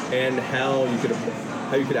that, and how you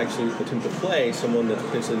could actually attempt to play someone that's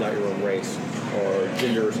potentially not your own race or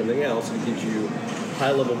gender or something else, and it gives you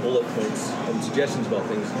high-level bullet points and suggestions about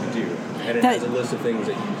things you can do, and it has a list of things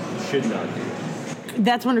that you should not do.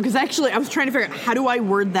 That's wonderful, because actually I was trying to figure out, how do I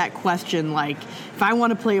word that question? Like, if I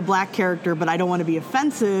want to play a black character, but I don't want to be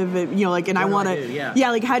offensive, and I want to,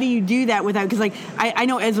 like, how do you do that without? Because like I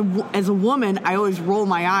know as a woman, I always roll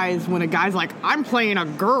my eyes when a guy's like, I'm playing a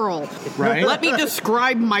girl, right? Let me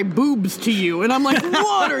describe my boobs to you, and I'm like,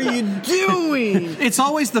 what are you doing? It's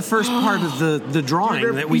always the first part of the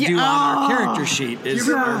drawing that we do on our character sheet is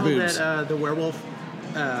our boobs. That the werewolf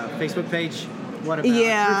Facebook page? What about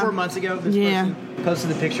 3 or 4 months ago? This person posted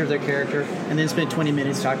the picture of their character and then spent 20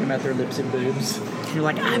 minutes talking about their lips and boobs. You're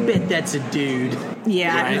like, I bet that's a dude.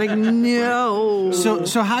 Yeah, right? I was like, no.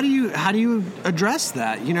 So how do you address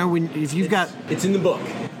that? If you've got, it's in the book.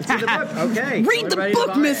 It's in the book. Okay, read the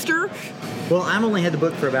book, Mister. Well, I've only had the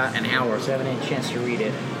book for about an hour, so I haven't had a chance to read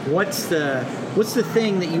it. What's the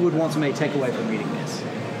thing that you would want somebody to take away from reading this?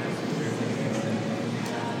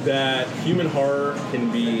 That human horror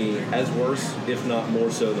can be as worse, if not more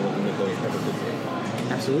so, than what the mythos ever could be.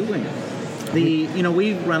 Absolutely.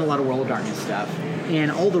 We run a lot of World of Darkness stuff, and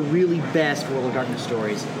all the really best World of Darkness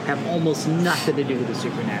stories have almost nothing to do with the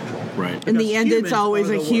supernatural. Right. In the end, it's always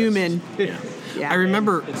a human. Yeah. I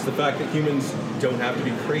remember it's the fact that humans don't have to be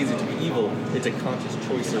crazy to be evil. It's a conscious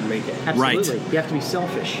choice they're making. Absolutely. Right. You have to be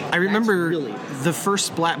selfish. I remember the first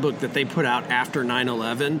Splat book that they put out after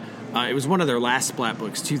 9/11. It was one of their last Splat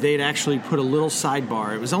books, too. They'd actually put a little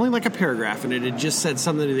sidebar. It was only like a paragraph, and it had just said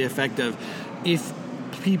something to the effect of, if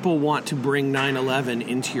people want to bring 9/11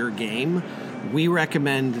 into your game, we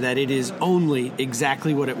recommend that it is only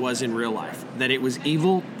exactly what it was in real life. That it was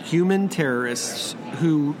evil human terrorists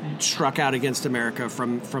who struck out against America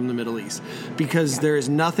from the Middle East. Because there is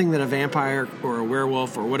nothing that a vampire or a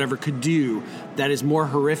werewolf or whatever could do that is more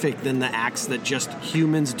horrific than the acts that just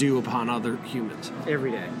humans do upon other humans.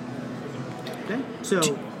 Every day. Okay.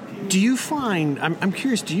 So, do you find, I'm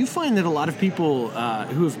curious, do you find that a lot of people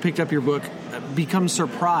who have picked up your book become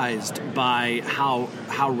surprised by how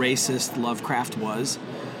racist Lovecraft was?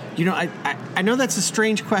 I know that's a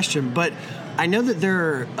strange question, but I know that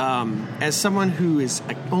there are, as someone who is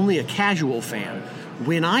only a casual fan,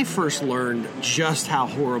 when I first learned just how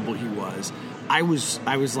horrible he was, I was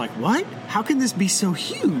like, what? How can this be so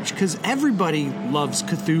huge? Because everybody loves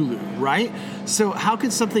Cthulhu, right? So how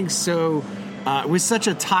could something so with such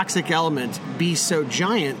a toxic element be so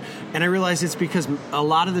giant? And I realized it's because a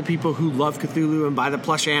lot of the people who love Cthulhu and buy the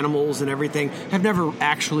plush animals and everything have never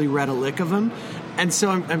actually read a lick of him. And so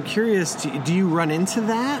I'm curious, do you run into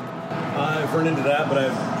that? I've run into that, but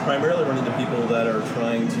I've primarily run into people that are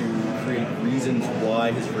trying to create reasons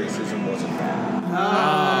why his racism wasn't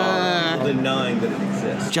bad. Denying that it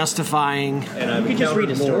exists. Justifying. And I've You could just read encountered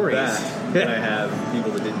his more of stories. that than I have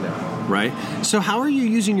people that didn't know. Right. So how are you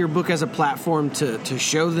using your book as a platform to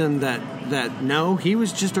show them that no, he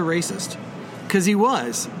was just a racist? Because he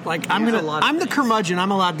was. Like, I'm the curmudgeon.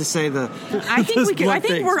 I'm allowed to say the. I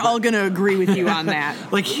think we're all going to agree with you on that.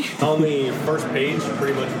 Like On the first page,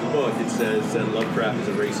 pretty much of the book, it says that Lovecraft is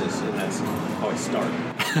a racist, and that's how I start.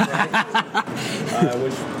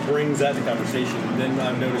 Which brings that to conversation. Then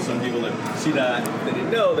I've noticed some people that see that, they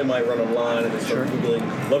didn't know, they might run online and they start Googling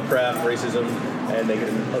Lovecraft, racism, and they get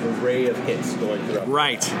an array of hits going through.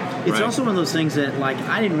 right. It's also one of those things that, like,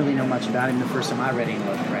 I didn't really know much about him the first time I read any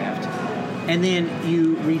Lovecraft. And then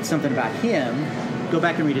you read something about him, go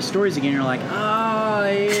back and read his stories again, and you're like, oh,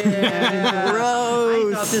 yeah.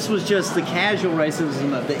 Gross. I thought this was just the casual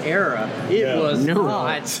racism of the era. It was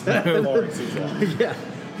not. Yeah.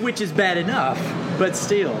 Which is bad enough, but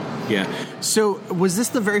still. Yeah. So was this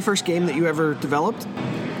the very first game that you ever developed?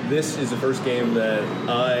 This is the first game that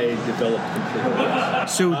I developed completely.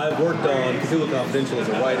 So I've worked on Cthulhu Confidential as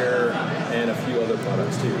a writer and a few other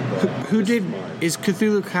products too. But who this did is mine. is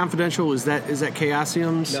Cthulhu Confidential? Is that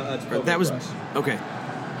Chaosium's? No, that's that was Press. okay.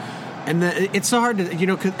 And it's so hard to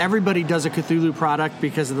 'cause everybody does a Cthulhu product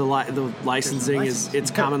because of the licensing is it's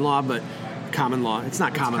common law, but common law. It's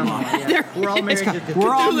not common law. Yeah. We're all married to Cthulhu.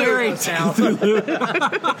 We're all married to now.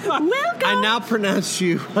 Welcome. I now pronounce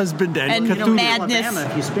you husband and And Cthulhu. madness. Alabama,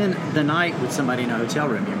 if you spend the night with somebody in a hotel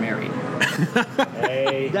room, you're married.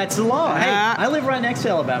 Hey. That's the law. Hey, I live right next to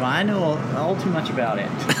Alabama. I know all too much about it.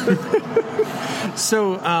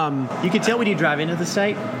 So You can tell when you drive into the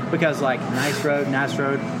state because, like, nice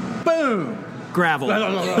road, boom. gravel.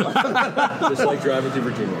 Just like driving through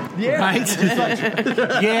Virginia. Right?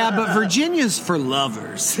 Yeah, but Virginia's for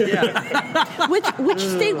lovers. Yeah. Which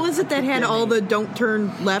state was it that had all the don't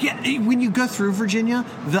turn left? Yeah, when you go through Virginia,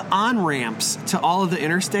 the on-ramps to all of the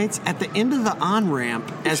interstates, at the end of the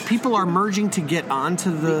on-ramp, as people are merging to get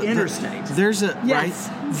onto the interstate. There's a Yes.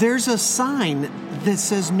 there's a sign that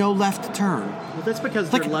says no left turn. Well, that's because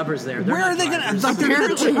they're lovers there. They're Where are not they going to? drivers. Like, they're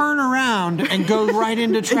going to turn around and go right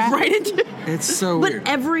into traffic. Right into. It's so But weird.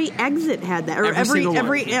 every exit had that, or Every single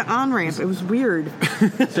every on ramp. It was weird.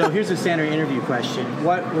 So here's a standard interview question.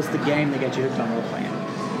 What was the game that got you hooked on role-playing?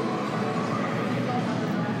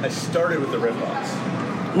 I started with the Red Box.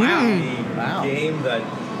 Wow. The Wow. game that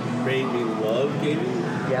made me love gaming.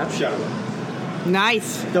 Yeah. Shadowrun.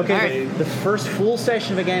 Nice. Okay, All right. the first full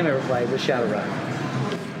session of a game I ever played was Shadowrun.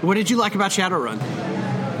 What did you like about Shadowrun?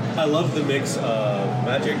 I love the mix of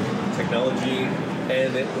magic, technology,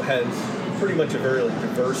 and it has pretty much a very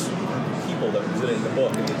diverse people that was in the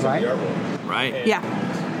book and it's Right. in the art world. Right. And Yeah.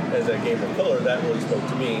 as a game of color, that really spoke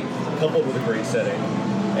to me, coupled with a great setting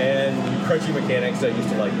and crunchy mechanics that I used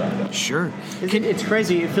to like about it. Sure. It's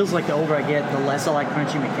crazy. It feels like the older I get, the less I like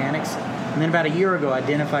crunchy mechanics. And then about a year ago, I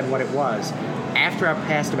identified what it was. After I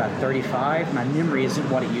passed about 35, my memory isn't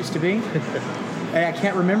what it used to be. And I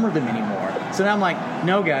can't remember them anymore. So now I'm like,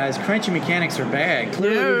 no, guys, crunchy mechanics are bad.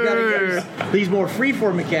 Clearly, we've got to get these more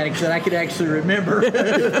freeform mechanics that I could actually remember.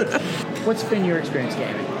 What's been your experience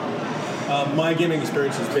gaming? My gaming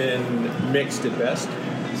experience has been mixed at best.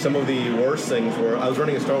 Some of the worst things were I was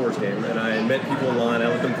running a Star Wars game and I met people online. I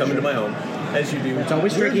let them come into my home, as you do. It's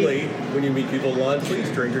always tricky. Weirdly, when you meet people online, please,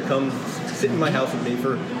 stranger, come sit in my house with me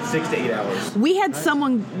for 6 to 8 hours. We had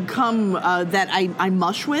someone come that I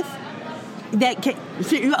mush with. That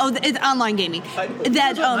it's online gaming.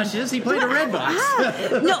 That He played a red box.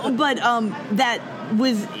 no, but that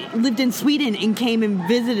lived in Sweden and came and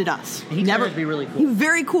visited us. He turned out to be really cool. He was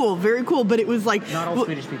very cool, very cool. But it was like Not all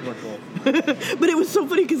Swedish people are cool. But it was so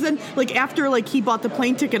funny because then, like after he bought the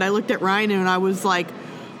plane ticket, I looked at Ryan and I was like,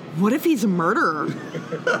 "What if he's a murderer?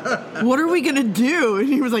 What are we gonna do?" And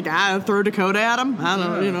he was like, throw Dakota at him. I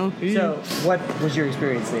don't know, So, what was your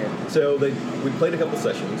experience there? So we played a couple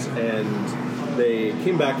sessions, and they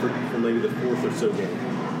came back for maybe the fourth or so game,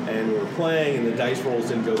 and we were playing, and the dice rolls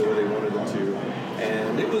didn't go the way they wanted them to,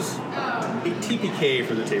 and it was a TPK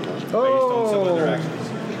for the table based on some of their actions.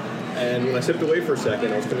 And when I stepped away for a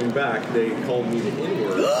second, I was coming back, they called me the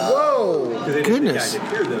N-word. Whoa! Because they didn't think I could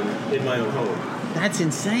hear them in my own home. That's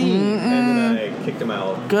insane. And then I kicked them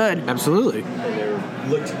out. Good. Absolutely. And they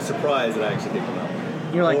looked surprised that I actually kicked them out.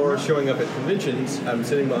 You're like, or showing up at conventions, I'm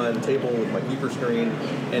sitting behind the table with my keeper screen,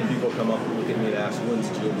 and people come up and look at me and ask, when's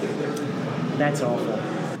Gene getting there? that's awful.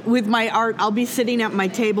 With my art, I'll be sitting at my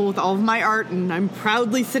table with all of my art, and I'm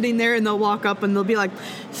proudly sitting there, and they'll walk up and they'll be like,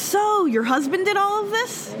 "So, your husband did all of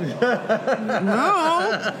this?"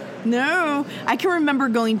 No. I can remember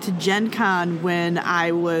going to Gen Con when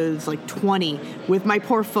I was like 20 with my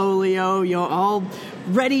portfolio, all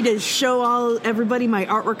ready to show everybody my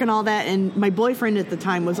artwork and all that. And my boyfriend at the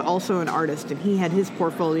time was also an artist, and he had his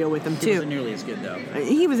portfolio with him too. He wasn't nearly as good though.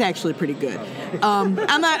 He was actually pretty good. I'm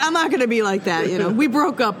not going to be like that. We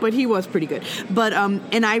broke up, but he was pretty good. But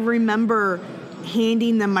and I remember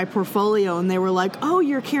handing them my portfolio, and they were like, "Oh,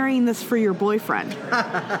 you're carrying this for your boyfriend."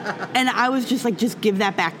 And I was just like, "Just give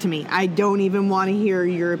that back to me. I don't even want to hear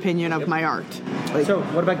your opinion of my art." So,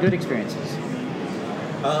 what about good experiences?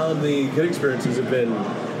 The good experiences have been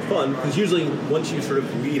fun, because usually once you sort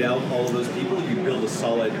of weed out all of those people, you build a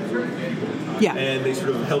solid group of people. Yeah. And they sort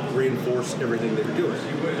of help reinforce everything that you're doing,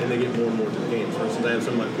 and they get more and more to the games. For instance, I have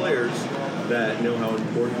some of my players that know how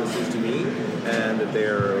important this is to me, and that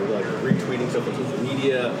they're like retweeting stuff on social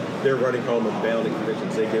media. They're running Harlem Unbound at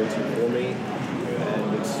conventions they go to for me,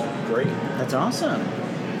 and it's great. That's awesome.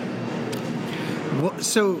 Well,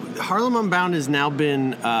 so Harlem Unbound has now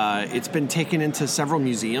been it's been taken into several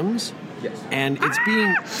museums. Yes. And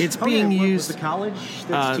it's being used. Was the college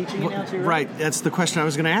that's teaching it now too? Right. That's the question I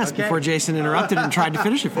was going to ask Okay. before Jason interrupted and tried to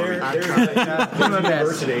finish it for me. There's a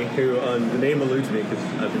university who, the name eludes me because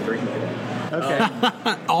I've been drinking it. Okay.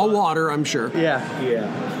 All water, I'm sure. Yeah.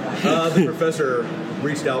 Yeah. The professor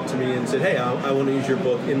reached out to me and said, "Hey, I want to use your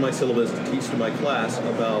book in my syllabus to teach to my class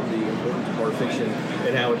about the importance of art fiction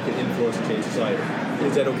and how it can influence and change society.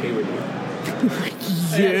 Is that okay with you?"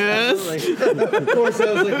 Yes. Of course,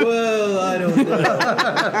 I was like, "Well, I don't know."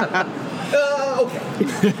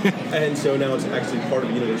 Okay. And so now it's actually part of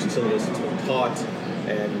the university syllabus. It's been taught,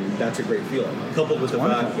 and that's a great feeling. Coupled with the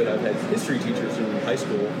fact that I've had history teachers in high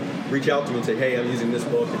school reach out to me and say, "Hey, I'm using this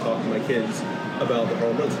book to talk to my kids about the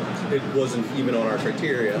Harlem Renaissance. It wasn't even on our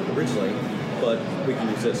criteria originally, but we can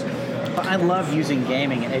use this." I love using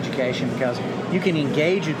gaming in education because you can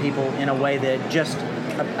engage with people in a way that just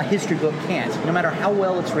a history book can't. No matter how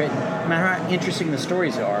well it's written, no matter how interesting the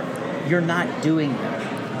stories are, you're not doing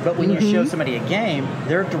them. But when you show somebody a game,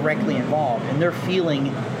 they're directly involved, and they're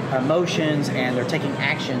feeling emotions, and they're taking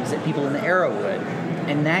actions that people in the era would.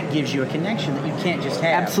 And that gives you a connection that you can't just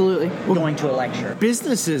have Absolutely. going to a lecture.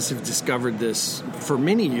 Businesses have discovered this for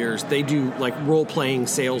many years. They do like role-playing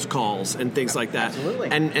sales calls and things like that. Absolutely.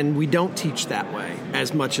 And we don't teach that way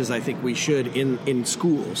as much as I think we should in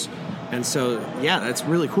schools. And so, yeah, that's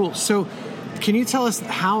really cool. So can you tell us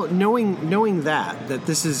how, knowing that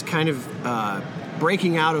this is kind of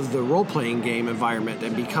breaking out of the role-playing game environment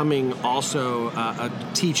and becoming also a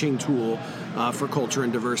teaching tool for culture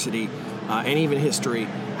and diversity, and even history,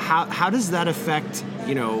 how does that affect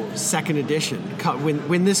second edition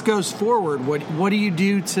when this goes forward? What do you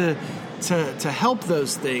do to help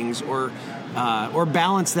those things or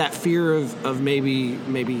balance that fear of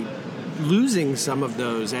maybe losing some of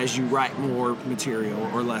those as you write more material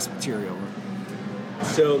or less material?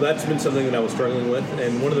 So that's been something that I was struggling with,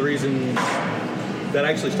 and one of the reasons that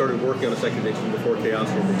I actually started working on a second edition before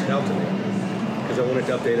Chaosium reached out to me, because I wanted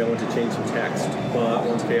to update, I wanted to change some text. But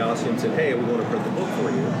once Chaosium said, "Hey, we want to print the book for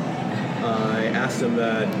you," I asked them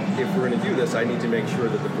that if we're going to do this, I need to make sure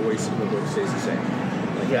that the voice in the book stays the same.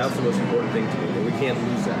 Like, that's the most important thing to me, and we can't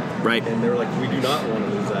lose that. Right. And they're like, "We do not want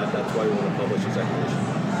to lose that. That's why we want to publish a second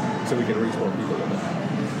edition, so we can reach more people with it."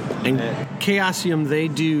 And Chaosium, they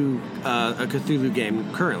do a Cthulhu game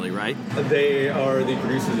currently, right? They are the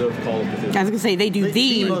producers of Call of Cthulhu. I was going to say, they do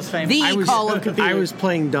The most famous. Call of Cthulhu. I was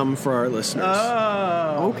playing dumb for our listeners.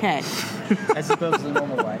 Oh. Okay. As opposed to the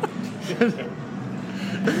normal way.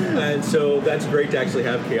 And so that's great to actually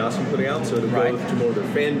have Chaosium putting out, so to go to more of their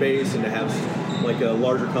fan base and to have like a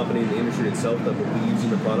larger company in the industry itself that believes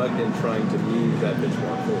in the product and trying to move that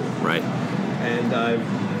benchmark forward. Right. And I'm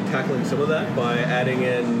tackling some of that by adding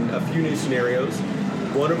in a few new scenarios,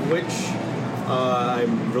 one of which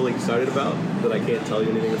I'm really excited about that I can't tell you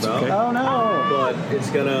anything about. Okay. Oh no! But it's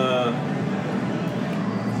gonna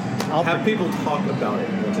have people talk about it.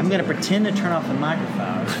 I'm going to pretend to turn off the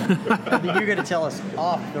microphone. You're going to tell us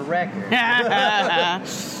off the record.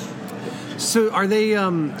 So are they?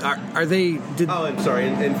 Are they? Oh, I'm sorry.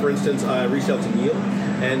 And for instance, I reached out to Neil,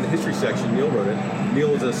 and the history section, Neil wrote it. Neil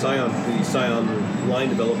is the Scion line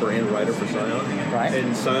developer and writer for Scion. Right.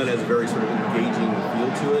 And Scion has a very sort of engaging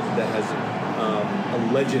feel to it that has a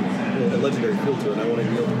legendary feel to it. And I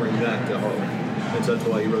wanted Neil to bring that to Harlem. And so that's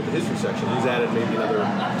why he wrote the history section. He's added maybe another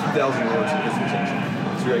 2,000 words in the history section.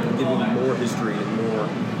 So I can give you more history and more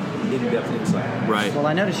in-depth insight. Right. Well,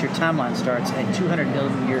 I noticed your timeline starts at 200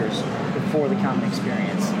 million years before the common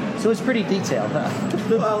experience. So it's pretty detailed, huh?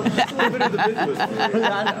 Well, just a little bit of the bit was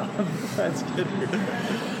I know. That's good.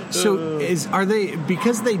 So are they,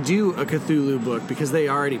 because they do a Cthulhu book, because they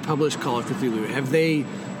already published Call of Cthulhu, have they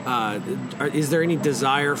is there any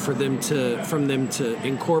desire from them to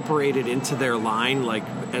incorporate it into their line, like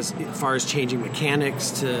as far as changing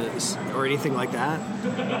mechanics or anything like that?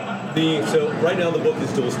 So right now the book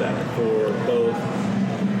is dual static for both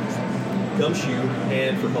Gumshoe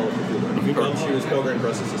and for Call of Cthulhu. Gumshoe is Pelgrane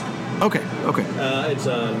Press's system. Okay. It's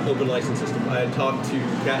an open license system. I had talked to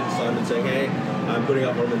Kat and Simon saying, hey, I'm putting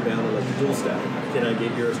out Harlem Bound and like the dual static. Can I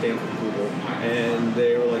get your stamp approval? And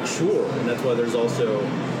they were like, sure. And that's why there's also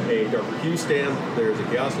a Darker Hue stamp, there's a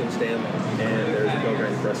Chaosium stamp, and there's a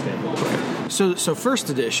Pelgrane Press stamp. So first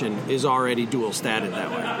edition is already dual statted that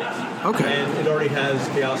way. Okay. And it already has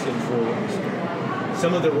Chaosium for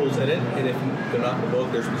some of the rules in it, and if they're not in the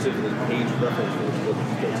book, they're specifically page reference rules for the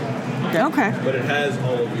built in. Okay. But it has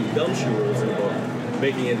all of the Gumshoe rules in the book,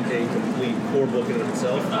 making it a complete core book in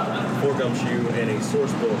itself for Gumshoe and a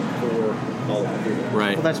source book for all of the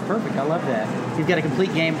Right. Well, that's perfect. I love that. You've got a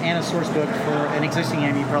complete game and a source book for an existing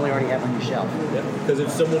game you probably already have on your shelf. Yeah, because if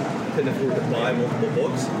someone can afford to buy multiple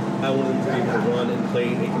books, I want them to be able to run and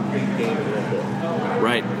play a complete game in one book.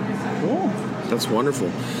 Right. Cool. That's wonderful.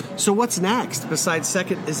 So what's next besides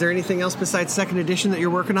second? Is there anything else besides second edition that you're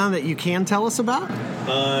working on that you can tell us about?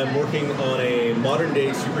 I'm working on a modern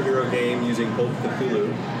day superhero game using Cult of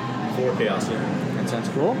Cthulhu for Chaosium. That sounds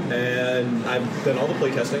cool. And I've done all the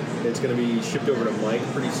playtesting. It's going to be shipped over to Mike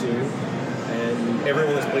pretty soon. And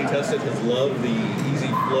everyone that's playtested has loved the easy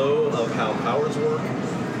flow of how powers work,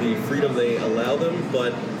 the freedom they allow them,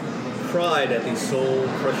 but cried at the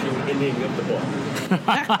soul-crushing ending of the book.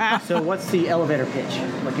 So what's the elevator pitch?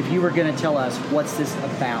 Like if you were going to tell us what's this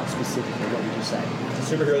about specifically, what would you say?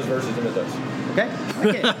 Superheroes versus the mythos. Okay, I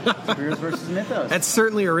like it. Superheroes versus mythos. That's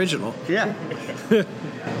certainly original. Yeah.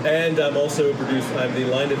 And I'm the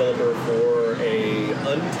line developer for a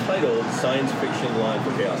untitled science fiction line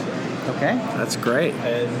for Chaosium. Okay. That's great.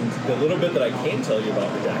 And the little bit that I can tell you about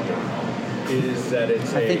Redacted is that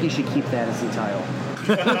it's I think you should keep that as the title.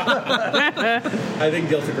 I think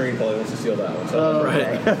Delta Green probably wants to steal that one. So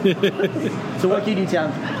Okay. So what can you tell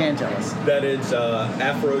us? that it's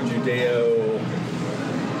Afro-Judeo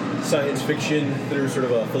science fiction through sort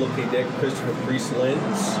of a Philip K. Dick, Christopher Priest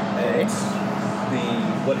lens. And it's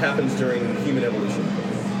what happens during human evolution.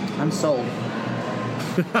 I'm sold.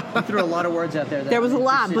 You threw a lot of words out there. There was a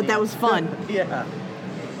lot, but that was fun. Yeah.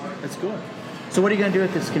 That's cool. So what are you going to do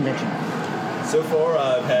at this convention? So far,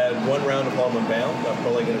 I've had one round of Harlem Bound. I'm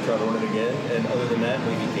probably going to try to run it again. And other than that,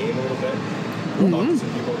 maybe game a little bit. Talk to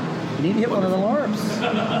some people. You need to hit one of the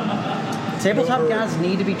LARPs. Tabletop guys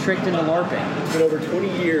need to be tricked into LARPing. It's been over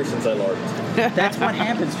 20 years since I LARPed. That's what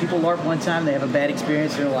happens. People LARP one time, they have a bad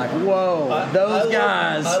experience, and they're like, whoa, those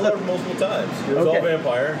guys. I LARPed multiple times. It was all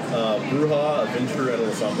Vampire, Bruja, Adventure, and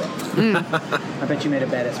Lasombra. I bet you made a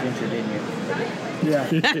badass venture, didn't you?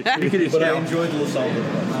 Yeah. But I enjoyed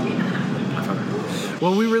Lasombra.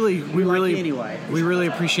 Well, we really anyway.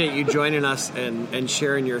 appreciate you joining us and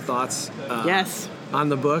sharing your thoughts. Yes. On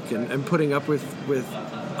the book and putting up with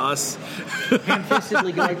us.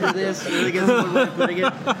 Ham-fistedly going through this. Really good way of putting it.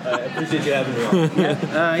 I appreciate you having me on.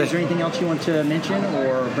 Yeah. Is there anything else you want to mention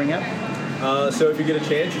or bring up? So if you get a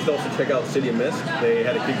chance, you should also check out City of Mist. They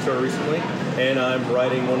had a Kickstarter recently, and I'm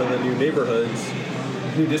writing one of the new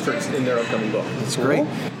new districts in their upcoming book. That's great.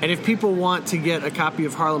 And if people want to get a copy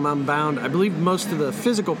of Harlem Unbound, I believe most of the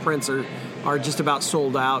physical prints are just about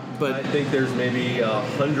sold out. But I think there's maybe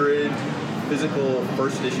 100 physical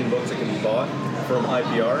first edition books that can be bought from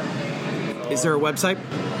IPR. Is there a website?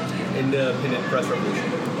 Independent Press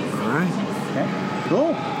Revolution. All right. Okay.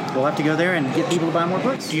 Cool. We'll have to go there and get people to buy more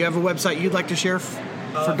books. Do you have a website you'd like to share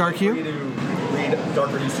for Dark Hue? Feel free to read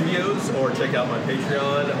Darker Hue Studios, or check out my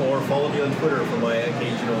Patreon, or follow me on Twitter for my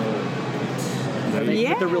occasional tweets.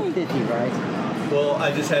 But they're real pithy, right? Well,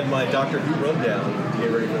 I just had my Doctor Who rundown to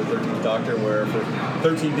get ready for the 13th Doctor, where for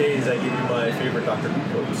 13 days I give you my favorite Doctor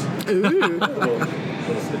Who quotes. Ooh.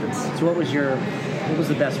 little snippets. So what was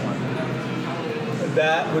the best one?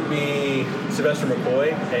 That would be Sylvester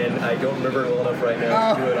McCoy, and I don't remember it well enough right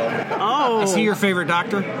now to do it all. Is he your favorite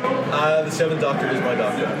Doctor? The 7th Doctor is my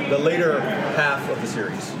Doctor. The later half of the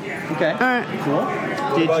series. Okay. All right. Cool.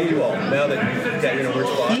 What about you all? Now that you've got your number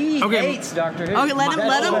spot. He Okay. hates Doctor Who. Okay, let him.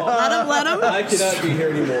 I cannot be here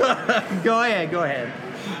anymore. Go ahead.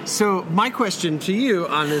 So my question to you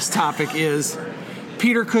on this topic is,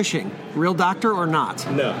 Peter Cushing, real doctor or not?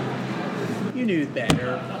 No. You knew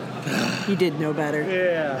better. He did know better.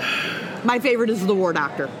 Yeah. My favorite is the War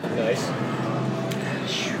Doctor. Nice.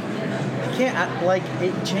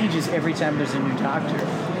 It changes every time there's a new doctor.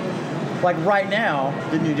 Like right now,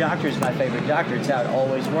 the new doctor is my favorite doctor. It's how it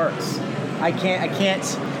always works. I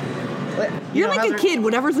can't. You're like a kid.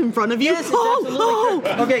 Whatever's in front of you. Yes, it's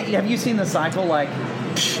absolutely. Okay, have you seen the cycle? Like,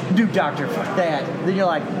 new doctor, fuck that. Then you're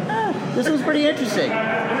like, this was pretty interesting.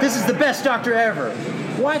 This is the best doctor ever.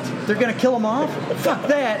 What? They're gonna kill him off? Fuck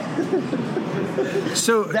that.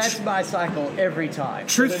 So That's my cycle every time.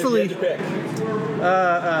 truthfully,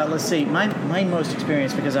 Let's see. My most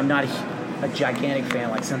experience, because I'm not a gigantic fan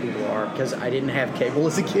like some people are, because I didn't have cable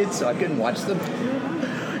as a kid, so I couldn't watch them,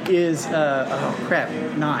 is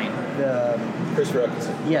 9. Christopher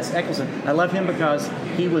Eccleston. Yes, Eccleston. I love him because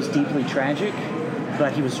he was deeply tragic,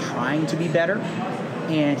 but he was trying to be better,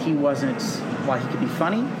 and he wasn't. While he could be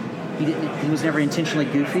funny, he was never intentionally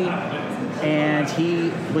goofy, and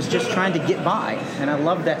he was just trying to get by. And I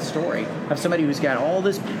love that story of somebody who's got all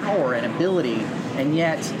this power and ability, and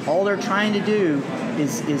yet all they're trying to do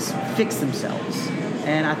is fix themselves.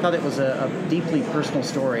 And I thought it was a deeply personal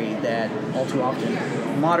story that all too often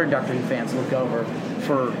modern Doctor Who fans look over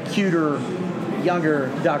for cuter, younger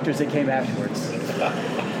doctors that came afterwards.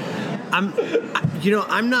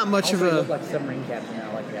 I'm not much of Also, he a looked like a submarine captain.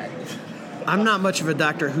 I like that. I'm not much of a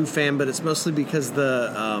Doctor Who fan, but it's mostly because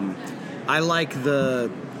I like the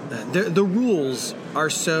rules are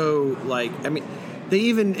so like, I mean, they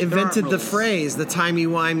even invented the phrase, the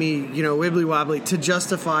timey-wimey, wibbly wobbly, to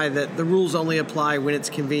justify that the rules only apply when it's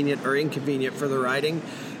convenient or inconvenient for the writing,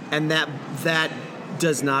 and that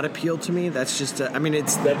does not appeal to me. That's just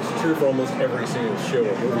That's true for almost every single show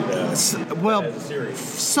or movie now. well, As a series.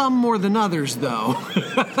 some more than others, though.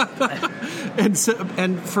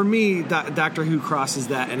 and for me, Doctor Who crosses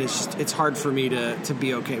that, and it's hard for me to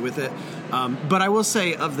be okay with it. But I will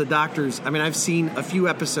say, of the Doctors, I mean, I've seen a few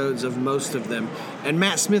episodes of most of them, and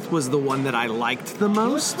Matt Smith was the one that I liked the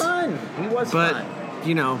most. He was fun. But Do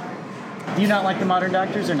you not like the modern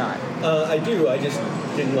Doctors or not? I do. I just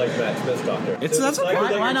didn't like Matt Smith's Doctor. That's the okay. cycle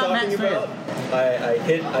that Why you're not Matt talking Smith?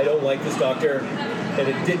 about, I don't like this Doctor, and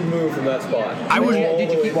it didn't move from that spot.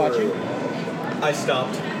 Did you keep watching? I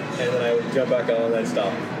stopped, and then I would jump back on, and I'd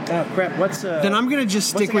stop. Oh crap! then I'm going to just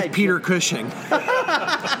stick with Peter Cushing.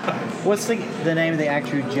 What's the name of the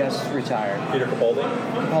actor who just retired? Peter Capaldi.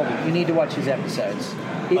 Capaldi. You need to watch his episodes.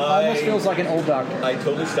 It almost feels like an old Doctor. I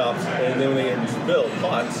totally stopped, and then when they introduced Bill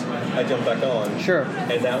Potts, I jumped back on. Sure.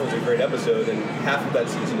 And that was a great episode, and half of that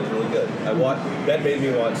season was really good. That made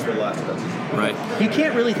me watch the last of that season. Right. You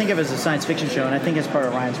can't really think of it as a science fiction show, and I think it's part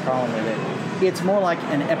of Ryan's problem with it. It's more like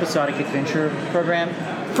an episodic adventure program.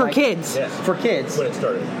 For kids. Yes. For kids. When it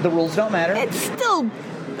started. The rules don't matter. It's still,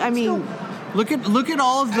 I mean... Look at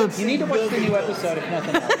all of the. You need to watch the new episode if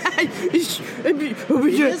nothing else. It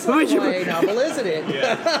it is like a YA novel, isn't it?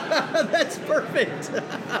 Yeah. That's perfect.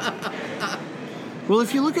 Well,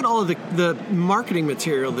 if you look at all of the marketing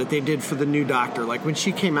material that they did for the new Doctor, like when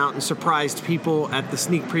she came out and surprised people at the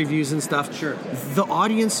sneak previews and stuff, Sure. the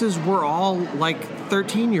audiences were all like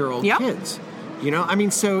 13-year-old Yep. kids. I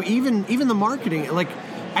mean, so even the marketing, like,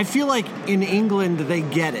 I feel like in England they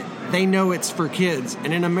get it. They know it's for kids,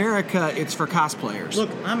 and in America it's for cosplayers. Look,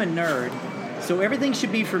 I'm a nerd, so everything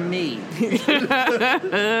should be for me.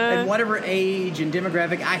 And whatever age and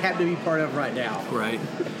demographic I happen to be part of right now. Right.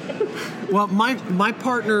 Well, my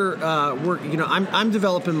partner, I'm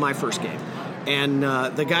developing my first game, and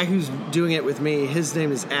the guy who's doing it with me, his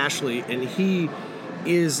name is Ashley, and he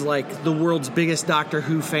is like the world's biggest Doctor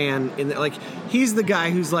Who fan. He's the guy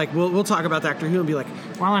who's like, we'll talk about Doctor Who and be like,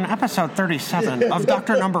 well, in episode 37 of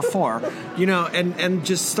Doctor Number 4, and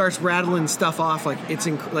just starts rattling stuff off like it's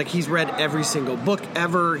like he's read every single book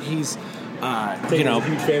ever. He's A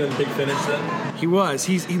huge fan of the Big Finish then? He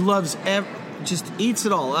loves just eats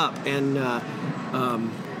it all up, and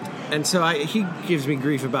so he gives me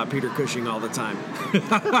grief about Peter Cushing all the time.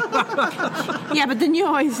 Yeah, but then you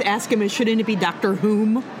always ask him, shouldn't it be Doctor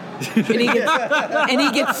Whom? And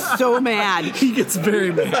he gets so mad. He gets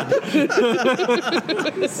very mad.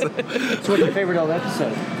 So what's your favorite old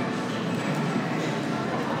episode?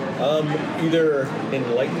 Either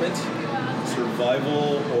Enlightenment,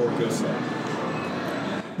 Survival, or Ghostlight.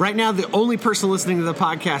 Right now, the only person listening to the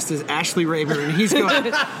podcast is Ashley Rayburn, and he's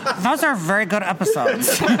going, those are very good episodes.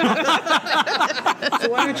 So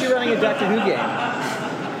why aren't you running a Doctor Who game?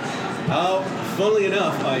 funnily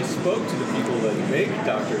enough, I spoke to the people that make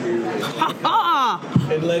Doctor Who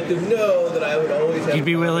and let them know that I would always have You'd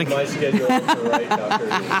be willing. my schedule to write Doctor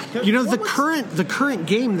Who. You know, the current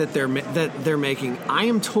game that they're making, I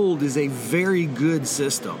am told, is a very good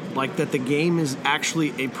system. Like that, the game is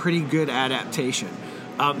actually a pretty good adaptation.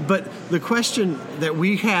 But the question that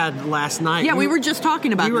we had last night, Yeah, we were just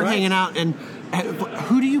talking about. we were it. hanging out, and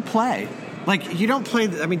who do you play? Like, you don't play.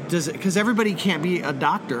 I mean, does it? Because everybody can't be a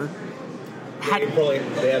doctor.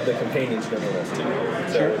 They have the companions generals too.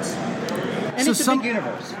 So it's And it's a big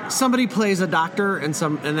universe. Somebody plays a doctor, and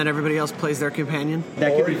then everybody else plays their companion.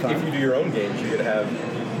 That or could be fun. if you do your own games, you could have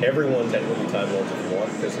everyone technically Time Lords if you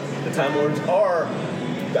want, because the Time Lords are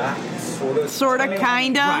back, Sorta,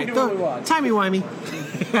 kinda. Right, do what we want. timey-wimey.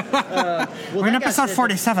 We're in episode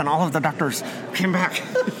 47. All of the doctors came back.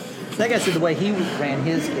 That guy said the way he ran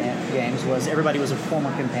his games was everybody was a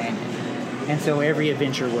former companion. And so every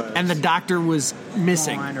adventure was. And the doctor was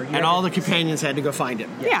missing, Gone, or you and had all to- the companions had to go find him.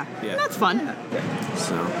 Yeah, that's fun.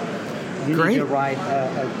 So, You Great. need to write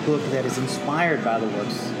a book that is inspired by the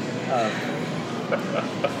works of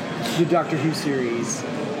the Doctor Who series.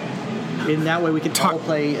 In that way, we could all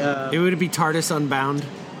play. it would be TARDIS Unbound.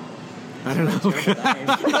 I don't know.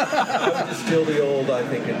 Still the old, I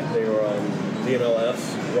think they were on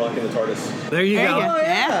DMLS, rocking the TARDIS. There you There go. you go.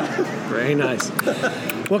 Yeah. Very nice.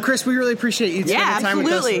 Well, Chris, we really appreciate you spending time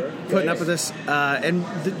absolutely. with us, putting up with us. And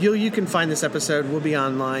you can find this episode. We'll be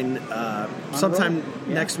online sometime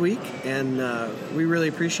next week, and we really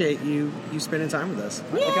appreciate you spending time with us.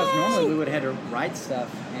 Because normally we would have had to write stuff,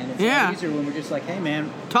 and it's a lot easier when we're just like, hey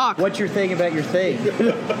man, Talk. what's your thing about your thing?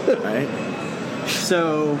 Right?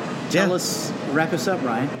 So tell us, wrap us up,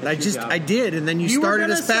 Ryan. I did, and then you were started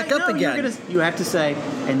gonna us back say- up no, again. You have to say,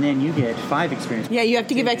 and then you get 5 experience. Yeah, you have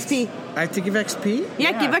to give XP. I have to give XP?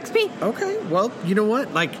 Yeah, give XP. Okay, well, you know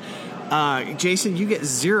what? Like, Jason, you get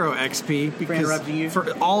 0 XP because interrupting you?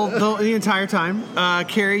 for all the entire time.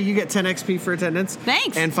 Carrie, you get 10 XP for attendance.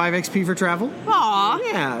 Thanks. And 5 XP for travel. Aw.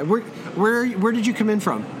 Yeah. Where did you come in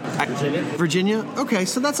from? Virginia. Virginia? Okay,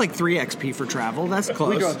 so that's like 3 XP for travel. That's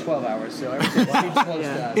close. We drove 12 hours, so everything's close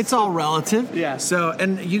to us. It's all relative. Yeah. So,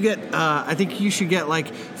 and you get, I think you should get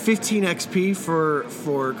like 15 XP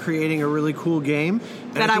for creating a really cool game.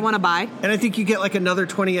 That I want to buy. And I think you get like another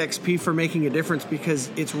 20 XP for making a difference, because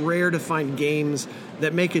it's rare to find games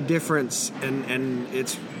that make a difference, and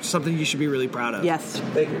it's something you should be really proud of. Yes.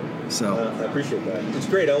 Thank you. So. I appreciate that. It's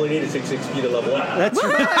great. I only needed 6 XP to level up. That's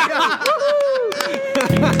right.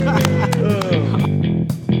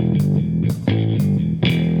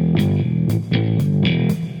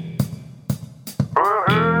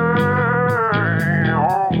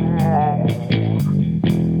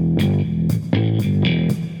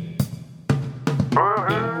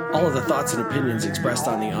 All of the thoughts and opinions expressed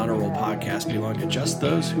on the Honor Roll podcast belong to just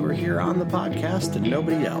those who are here on the podcast and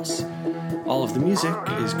nobody else. All of the music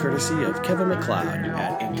is courtesy of Kevin MacLeod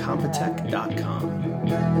at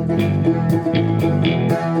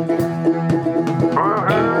Incompetech.com.